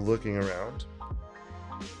 I'm looking around.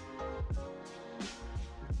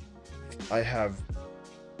 I have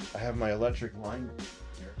my electric line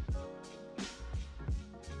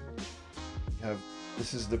here.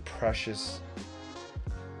 This is the Precious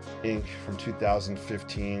ink from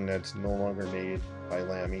 2015 that's no longer made by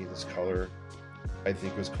Lamy. This color, I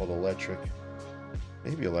think, was called electric,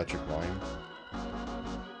 maybe electric lime.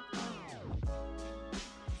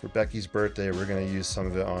 For Becky's birthday, we're gonna use some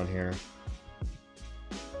of it on here.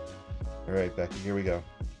 All right, Becky, here we go.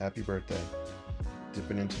 Happy birthday.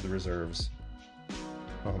 Dipping into the reserves.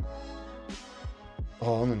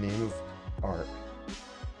 All in the name of art.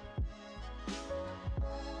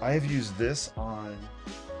 I have used this on,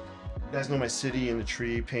 you guys know my City in the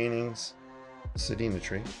Tree paintings. City in the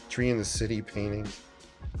Tree? Tree in the City paintings.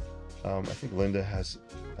 I think Linda has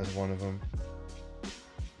one of them.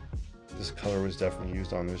 This color was definitely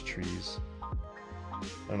used on those trees. I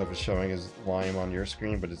don't know if it's showing as lime on your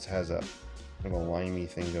screen, but it has a kind of a limey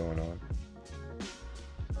thing going on.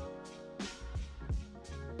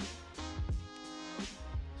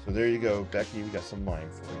 So there you go, Becky, we got some lime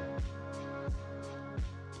for you.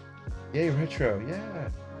 Yay, retro, yeah!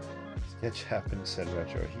 Sketch happened, said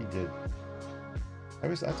retro. He did.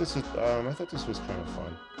 I thought this was kind of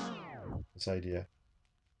fun. This idea.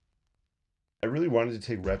 I really wanted to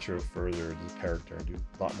take retro further, the character, and do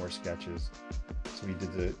a lot more sketches. So we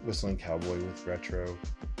did the Whistling Cowboy with retro.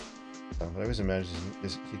 But I always imagined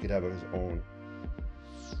he could have his own.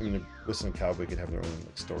 I mean, the Whistling Cowboy could have their own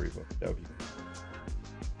like storybook. That would be cool.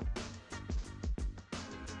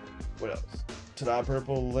 What else? Ta-da,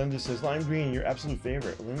 purple. Linda says lime green, your absolute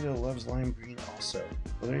favorite. Linda loves lime green also.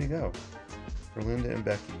 Well, there you go. For Linda and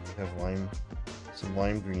Becky, we have some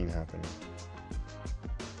lime green happening.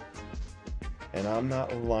 And I'm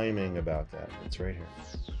not liming about that. It's right here.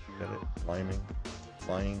 Got it? Liming.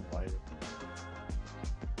 Lying. Lighting.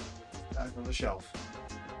 Back on the shelf.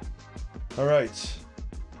 Alright.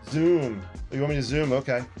 Zoom. Oh, you want me to zoom?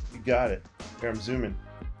 Okay. You got it. Here, I'm zooming.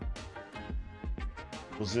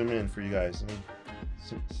 We'll zoom in for you guys. Let me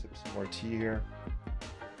sip some more tea here.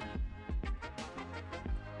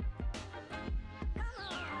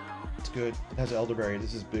 It's good. It has elderberry.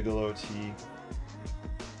 This is Bigelow tea.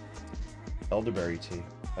 Elderberry tea.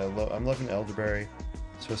 I'm loving elderberry.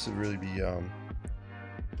 It's supposed to really be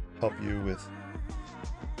help you with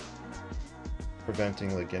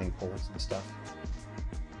preventing like getting colds and stuff.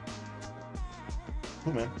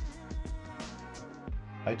 Cool, man.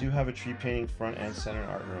 I do have a tree painting front and center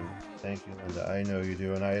art room. Thank you, Linda. I know you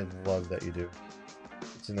do, and I love that you do.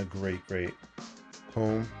 It's in a great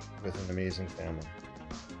home with an amazing family.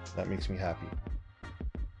 That makes me happy.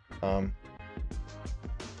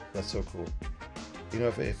 That's so cool. You know,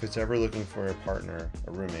 if it's ever looking for a partner,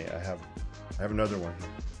 a roommate, I have another one here.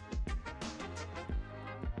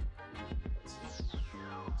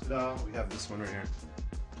 Ta-da! We have this one right here.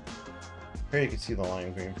 Here you can see the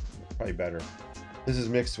lime green. Probably better. This is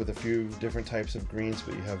mixed with a few different types of greens,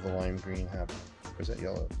 but you have the lime green happening. Or is that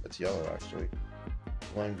yellow? That's yellow, actually.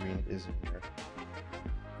 Lime green is in here.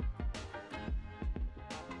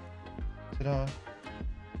 Ta-da!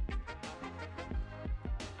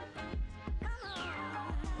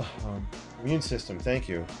 Immune system, thank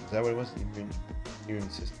you. Is that what it was? Immune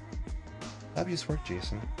system. Obvious work,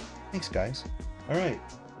 Jason. Thanks, guys. Alright,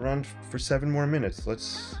 we're on for 7 more minutes.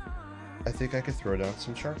 I think I could throw down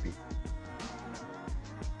some Sharpie.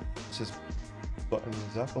 Let's just button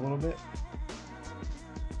these up a little bit.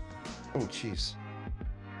 Oh, jeez.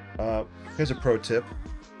 Here's a pro tip.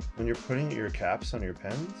 When you're putting your caps on your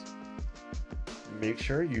pens, make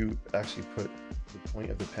sure you actually put the point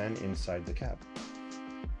of the pen inside the cap.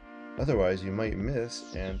 Otherwise, you might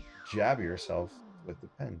miss and jab yourself with the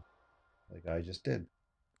pen, like I just did.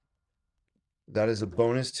 That is a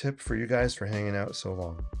bonus tip for you guys for hanging out so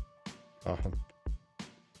long.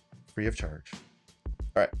 Free of charge.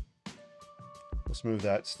 All right, let's move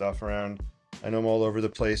that stuff around. I know I'm all over the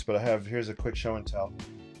place, but here's a quick show and tell.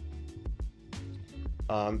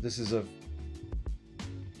 This is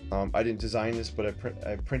I didn't design this, but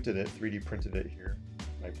I printed it, 3D printed it here,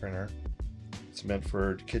 my printer. It's meant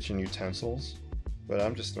for kitchen utensils, but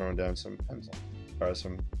I'm just throwing down some pens on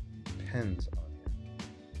here.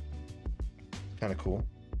 Kind of cool.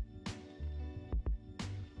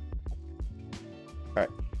 All right,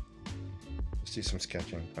 let's do some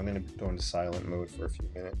sketching. I'm gonna go into silent mode for a few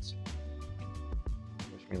minutes.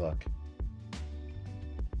 Wish me luck.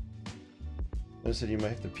 Notice that you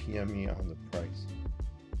might have to PM me on the price.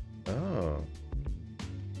 Oh,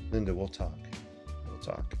 Linda, we'll talk. We'll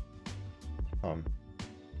talk.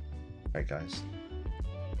 Alright, guys.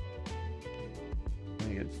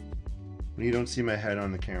 When you don't see my head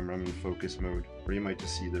on the camera, I'm in focus mode, or you might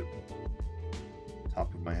just see the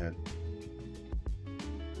top of my head.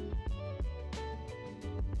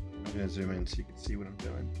 I'm going to zoom in so you can see what I'm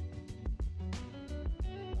doing.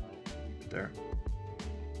 There.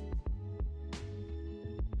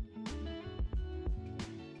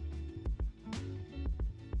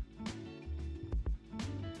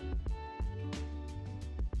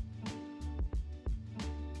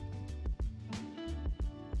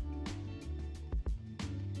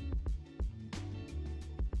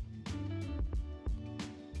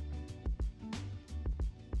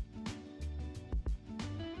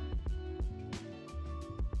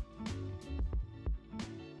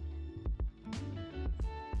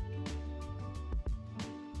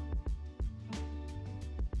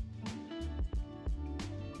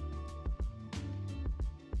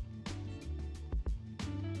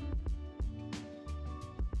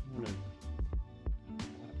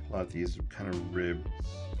 A lot of these kind of ribs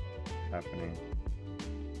happening.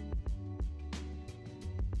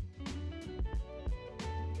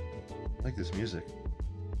 I like this music.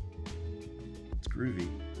 It's groovy.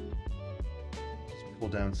 Just pull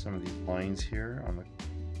down some of these lines here on the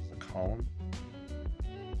column.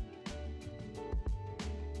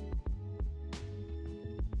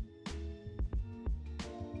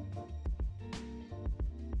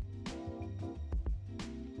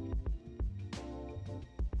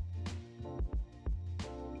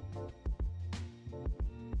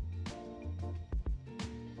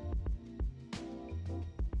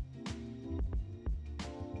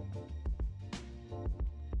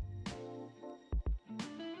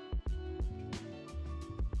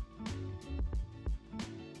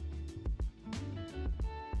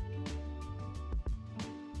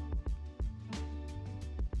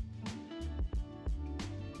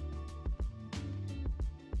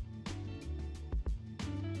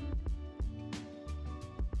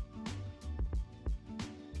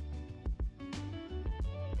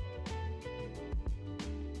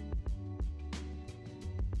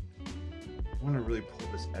 I want to really pull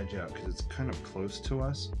this edge out because it's kind of close to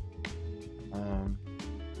us. I'm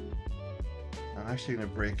actually going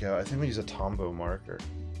to break out. I think we use a Tombow marker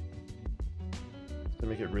to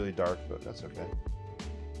make it really dark, but that's okay. So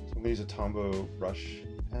I'm going to use a Tombow brush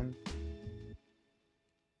pen.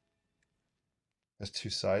 Has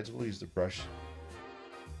two sides. We'll use the brush.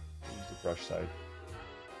 Use the brush side.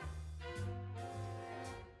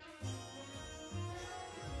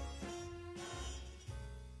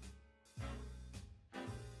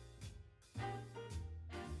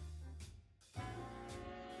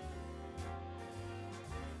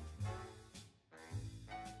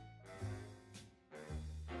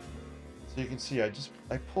 So you can see I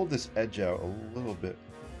pulled this edge out a little bit.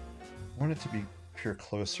 I want it to be pure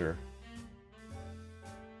closer.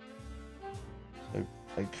 So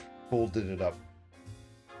I folded it up.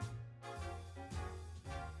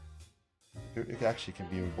 It actually can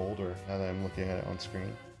be even bolder now that I'm looking at it on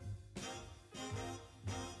screen.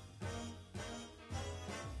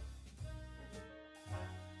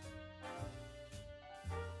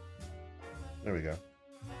 There we go.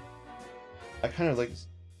 I kind of like,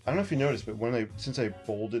 I don't know if you noticed, but since I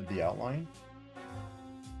bolded the outline,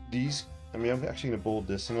 I'm actually going to bold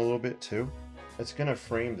this in a little bit too. It's going to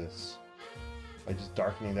frame this by just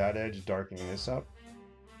darkening that edge, darkening this up.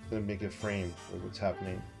 It's going to make it frame with what's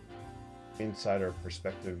happening inside our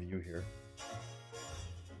perspective view here.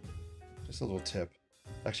 Just a little tip.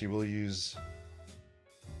 Actually, we'll use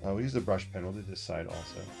the brush pen. We'll do this side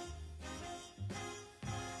also.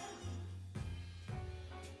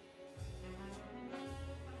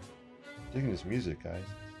 Digging this music, guys.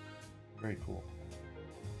 Very cool.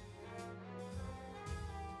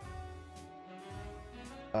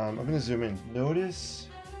 I'm going to zoom in. Just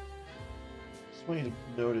want you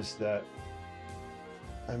to notice that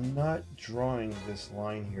I'm not drawing this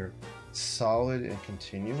line here solid and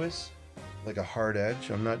continuous, like a hard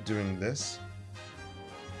edge. I'm not doing this.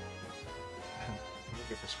 I'm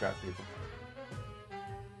looking for scrap paper.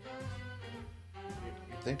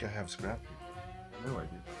 You think I have scrap paper? No, I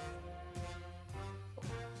do.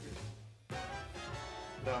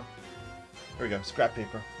 No. There we go, scrap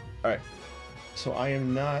paper. All right. So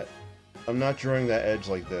I'm not drawing that edge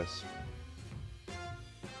like this.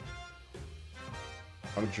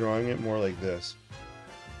 I'm drawing it more like this.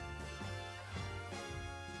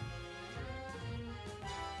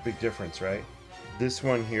 Big difference, right? This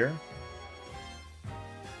one here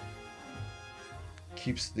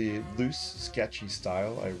keeps the loose, sketchy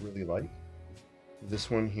style I really like.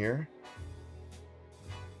 This one here,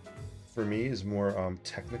 for me, is more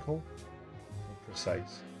technical and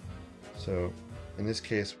precise. So in this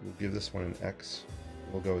case, we'll give this one an X.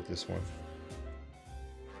 We'll go with this one.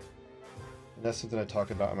 And that's something I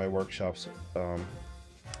talk about in my workshops.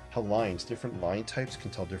 how different line types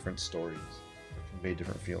can tell different stories, convey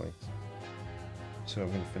different feelings. So I'm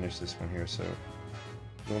going to finish this one here. So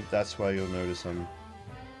that's why you'll notice I'm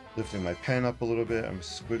lifting my pen up a little bit. I'm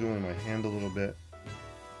squiggling my hand a little bit.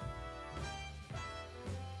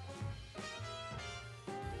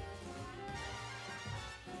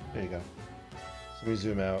 There you go. So let me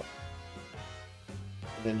zoom out.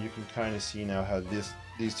 And then you can kind of see now how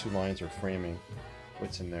these two lines are framing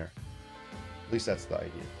what's in there. At least that's the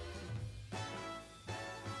idea.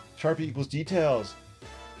 Sharpie equals details.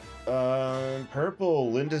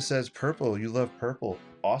 Purple. Linda says purple. You love purple.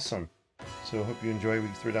 Awesome. So I hope you enjoy. We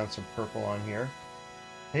threw down some purple on here.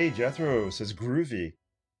 Hey, Jethro says groovy.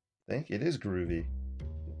 I think it is groovy.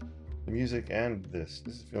 The music and this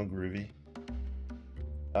is feeling groovy.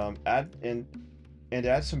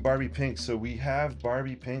 Add some Barbie pink. So we have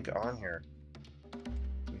Barbie pink on here.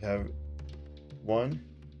 We have 1,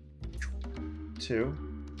 2.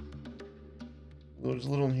 There's a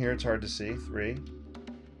little in here. It's hard to see. 3,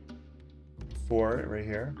 4 right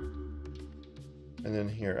here. And then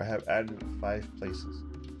here I have added 5 places.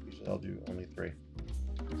 Usually I'll do only 3.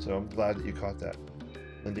 So I'm glad that you caught that.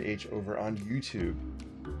 Linda H over on YouTube.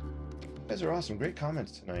 You guys are awesome. Great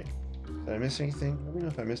comments tonight. Did I miss anything? Let me know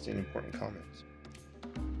if I missed any important comments.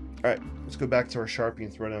 Alright, let's go back to our Sharpie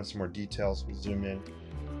and throw down some more details. We'll zoom in.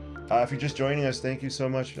 If you're just joining us, thank you so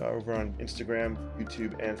much over on Instagram,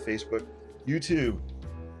 YouTube, and Facebook. YouTube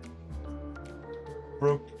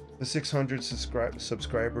broke the 600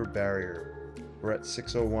 subscriber barrier. We're at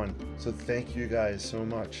 601. So thank you guys so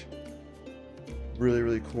much. Really,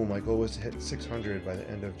 really cool. My goal was to hit 600 by the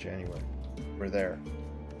end of January. We're there.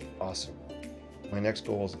 Awesome. My next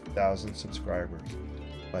goal is 1,000 subscribers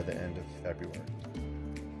by the end of February.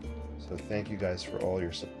 So thank you guys for all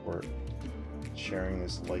your support. Sharing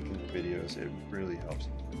this, liking the videos, it really helps.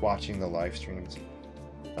 Watching the live streams.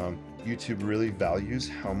 YouTube really values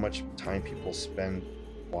how much time people spend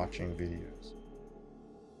watching videos,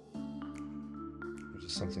 which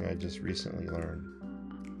is something I just recently learned.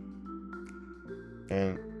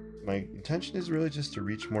 And my intention is really just to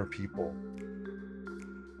reach more people,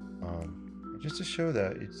 just to show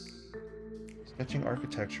that it's sketching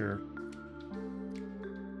architecture.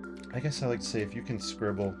 I guess I like to say, if you can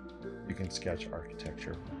scribble, you can sketch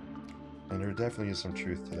architecture, and there definitely is some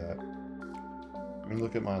truth to that. I mean,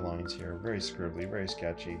 look at my lines here. Very scribbly, very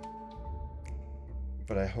sketchy.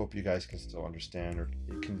 But I hope you guys can still understand, or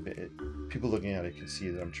people looking at it can see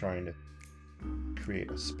that I'm trying to create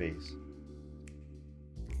a space.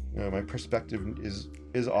 You know, my perspective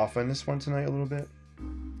is off on this one tonight a little bit.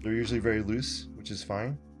 They're usually very loose, which is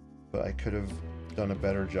fine, but I could have done a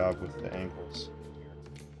better job with the angles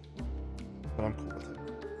here. But I'm cool with it.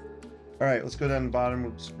 All right, let's go down the bottom.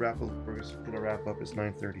 We're just gonna wrap up. It's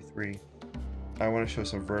 9:33. I want to show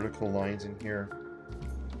some vertical lines in here,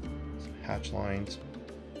 some hatch lines,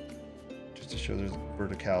 just to show there's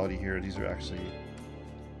verticality here. These are actually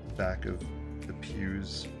the back of the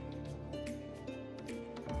pews.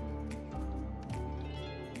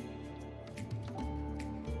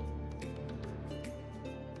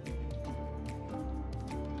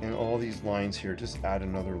 And all these lines here just add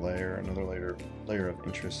another layer of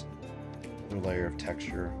interest, another layer of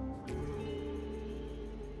texture.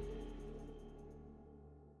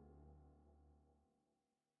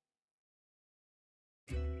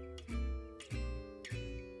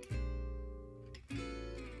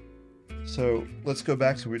 So let's go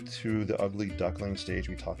back to the ugly duckling stage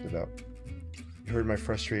we talked about. You heard my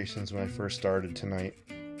frustrations when I first started tonight.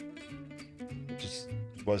 It just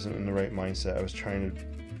wasn't in the right mindset. I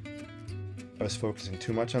was focusing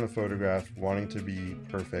too much on the photograph, wanting to be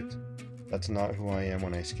perfect. That's not who I am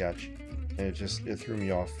when I sketch. And it threw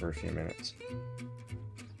me off for a few minutes.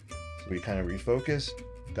 So we kind of refocused,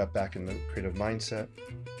 got back in the creative mindset,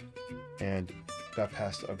 and got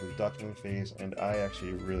past the ugly duckling phase, and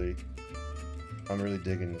I'm really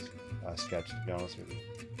digging this sketch, to be honest with you.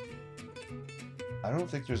 I don't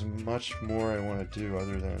think there's much more I want to do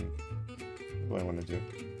other than what I want to do.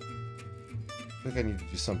 I think I need to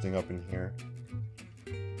do something up in here.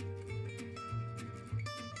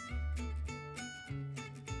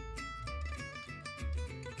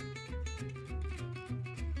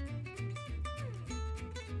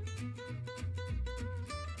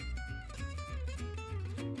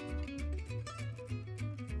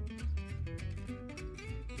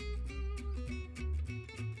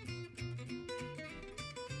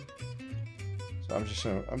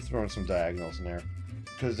 I'm throwing some diagonals in there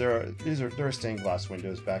because there are stained glass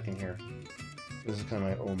windows back in here. This is kind of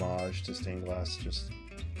my homage to stained glass, just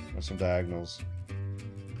some diagonals.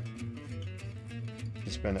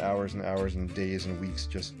 can spend hours and hours and days and weeks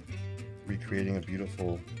just recreating a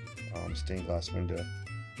beautiful stained glass window.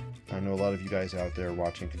 I know a lot of you guys out there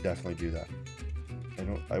watching could definitely do that.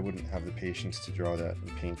 I wouldn't have the patience to draw that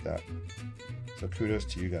and paint that. So kudos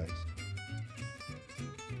to you guys.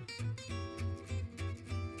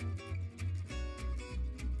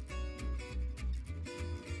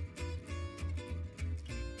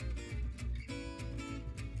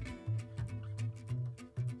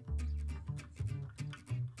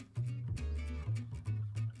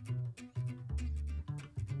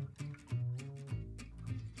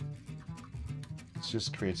 It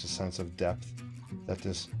just creates a sense of depth that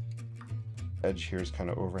this edge here is kind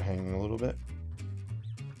of overhanging a little bit.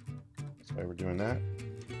 That's why we're doing that.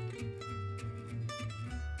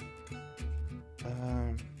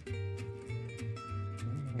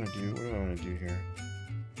 What do I want to do here?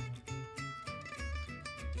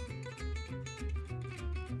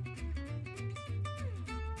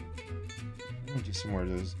 I'm gonna do some more of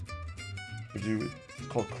those. It's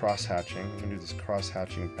called cross hatching. I'm gonna do this cross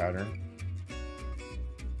hatching pattern.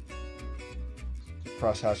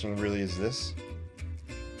 Cross hatching really is this.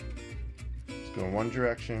 Let's go in one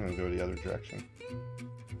direction and go the other direction.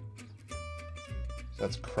 So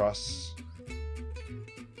that's cross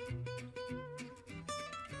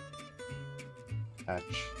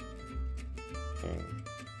hatching.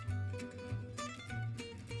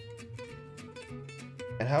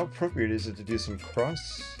 And how appropriate is it to do some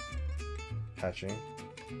cross hatching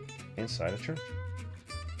inside a church?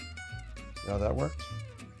 See how that worked?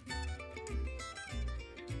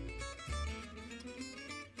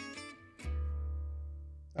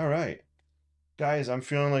 All right, guys, I'm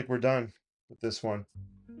feeling like we're done with this one.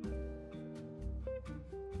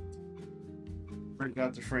 Break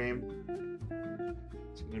out the frame.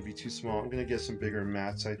 It's gonna be too small. I'm gonna get some bigger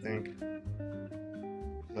mats, I think.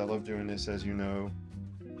 I love doing this, as you know.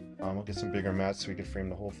 I'll get some bigger mats so we can frame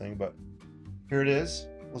the whole thing, but here it is.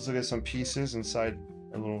 Let's look at some pieces inside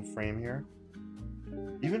our little frame here.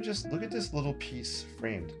 Even just look at this little piece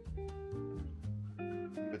framed.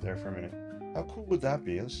 Leave it there for a minute. How cool would that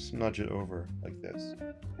be? Let's just nudge it over like this.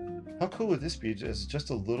 How cool would this be as just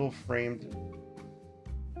a little framed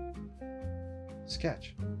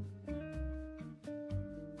sketch? I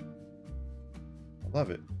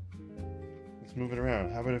love it. Let's move it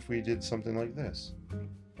around. How about if we did something like this?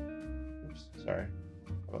 Oops, sorry.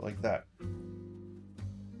 How about like that?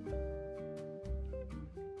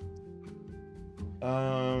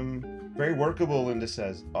 Very workable, Linda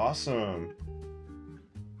says. Awesome.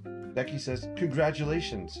 Becky says,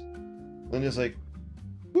 congratulations. Linda's like,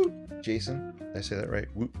 woo. Jason, did I say that right?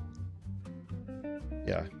 Woo.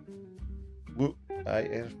 Yeah. Woo.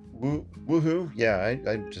 Woo. Woohoo. Yeah,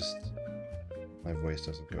 I just, my voice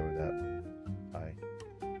doesn't go with that.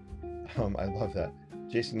 I love that.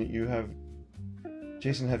 Jason,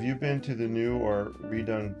 have you been to the new or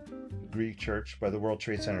redone Greek church by the World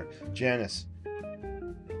Trade Center? Janice,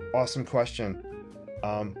 awesome question.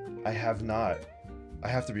 I have not. I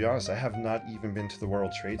have to be honest, I have not even been to the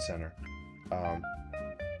World Trade Center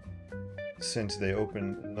since they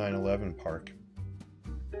opened 9/11 Park.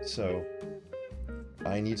 So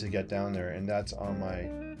I need to get down there, and that's on my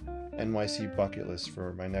NYC bucket list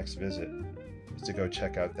for my next visit, is to go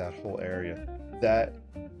check out that whole area. That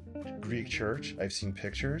Greek church, I've seen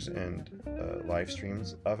pictures and live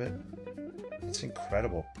streams of it. It's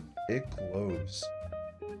incredible. It glows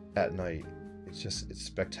at night. It's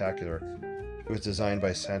spectacular. It was designed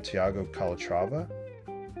by Santiago Calatrava,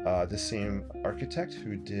 the same architect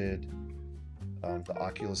who did the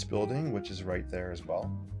Oculus building, which is right there as well.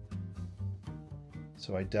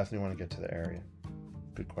 So I definitely want to get to the area.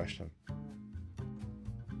 Good question.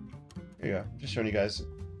 Here you go. Just showing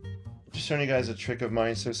you guys a trick of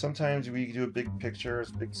mine. So sometimes we do a big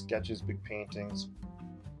pictures, big sketches, big paintings,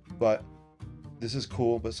 but this is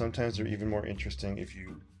cool, but sometimes they're even more interesting if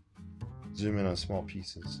you zoom in on small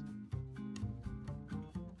pieces.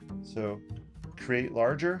 So create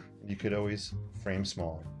larger, you could always frame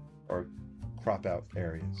smaller or crop out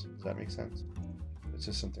areas. Does that make sense? It's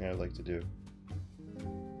just something I'd like to do.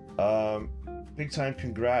 Big time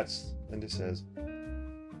congrats, Linda says.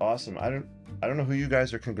 Awesome. I don't know who you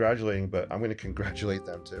guys are congratulating, but I'm going to congratulate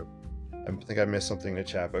them too. I think I missed something in the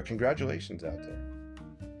chat, but congratulations out there.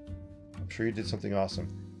 I'm sure you did something awesome.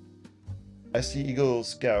 SC Eagle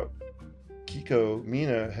Scout Kiko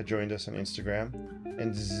Mina had joined us on Instagram,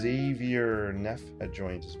 and Xavier Neff had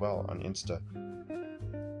joined as well on Insta.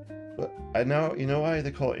 But I know, you know why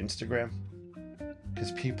they call it Instagram?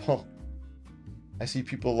 Because I see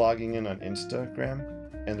people logging in on Instagram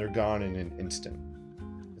and they're gone in an instant.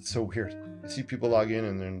 It's so weird. I see people log in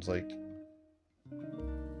and then it's like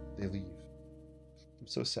they leave. I'm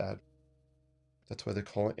so sad. That's why they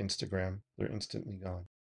call it Instagram. They're instantly gone.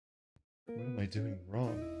 What am I doing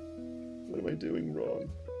wrong? What am I doing wrong?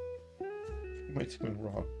 What am I doing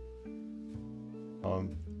wrong?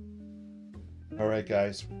 Alright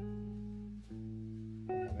guys.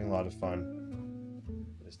 I'm having a lot of fun.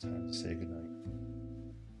 It's time to say goodnight.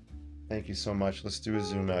 Thank you so much. Let's do a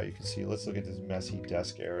zoom out. You can see, let's look at this messy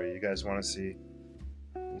desk area. You guys want to see?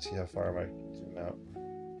 Let me see how far I can zoom out.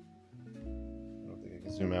 I don't think I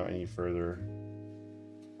can zoom out any further.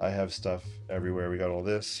 I have stuff everywhere. We got all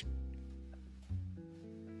this.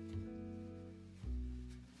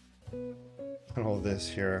 And all this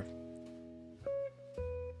here.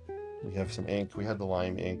 We have some ink. We had the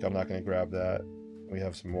lime ink. I'm not going to grab that. We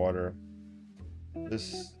have some water.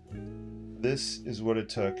 This is what it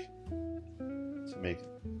took to make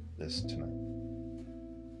this tonight.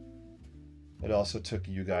 It also took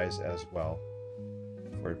you guys as well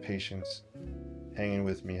for patience, hanging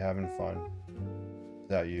with me, having fun.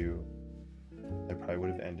 Without you, I probably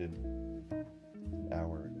would have ended an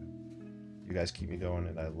hour ago. You guys keep me going,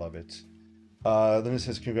 and I love it. Then it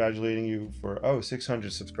says congratulating you for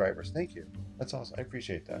 600 subscribers. Thank you. That's awesome. I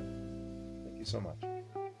appreciate that. Thank you so much.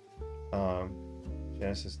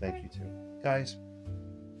 Janice says thank you too. Guys,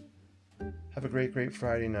 have a great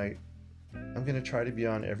Friday night. I'm gonna try to be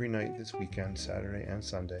on every night this weekend, Saturday and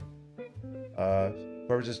Sunday.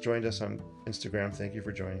 Whoever just joined us on Instagram, thank you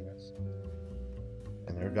for joining us.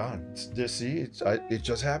 And they're gone. See, it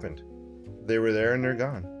just happened. They were there and they're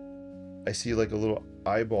gone. I see like a little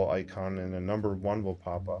eyeball icon and a number 1 will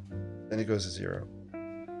pop up. Then it goes to 0.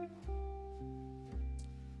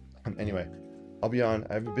 Anyway, I'll be on.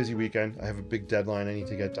 I have a busy weekend. I have a big deadline I need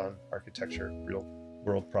to get done. Architecture, real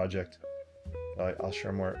world project. I'll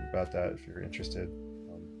share more about that if you're interested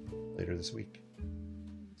later this week.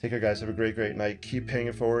 Take care, guys. Have a great night. Keep paying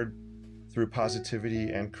it forward through positivity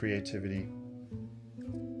and creativity.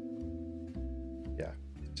 Yeah,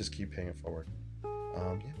 just keep paying it forward.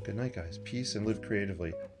 Yeah, good night, guys. Peace and live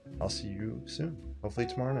creatively. I'll see you soon. Hopefully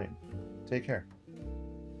tomorrow night. Take care.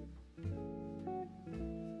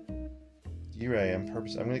 D-Ray, I'm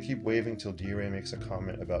going to keep waving till D-Ray makes a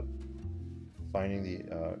comment about finding the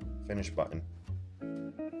finish button.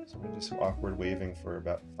 So I'm going to do some awkward waving for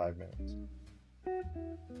about 5 minutes.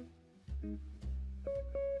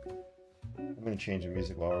 I'm going to change the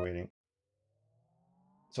music while we're waiting.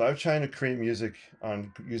 So I'm trying to create music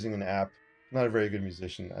on using an app. I'm not a very good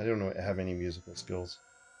musician. I don't have any musical skills.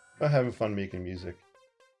 I'm having fun making music.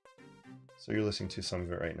 So you're listening to some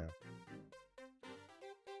of it right now.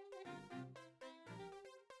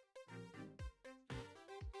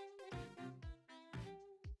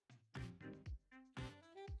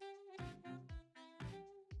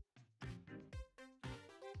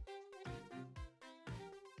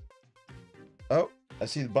 Oh, I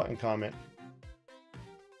see the button comment.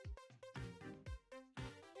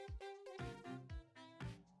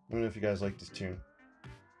 I don't know if you guys like this tune.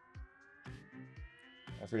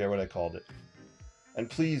 I forget what I called it. And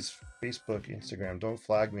please, Facebook, Instagram, don't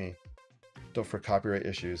flag me. Don't for copyright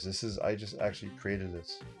issues. I just actually created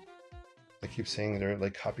this. I keep saying they're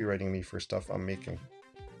like copywriting me for stuff I'm making.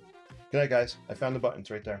 Good night, guys. I found the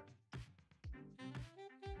buttons right there.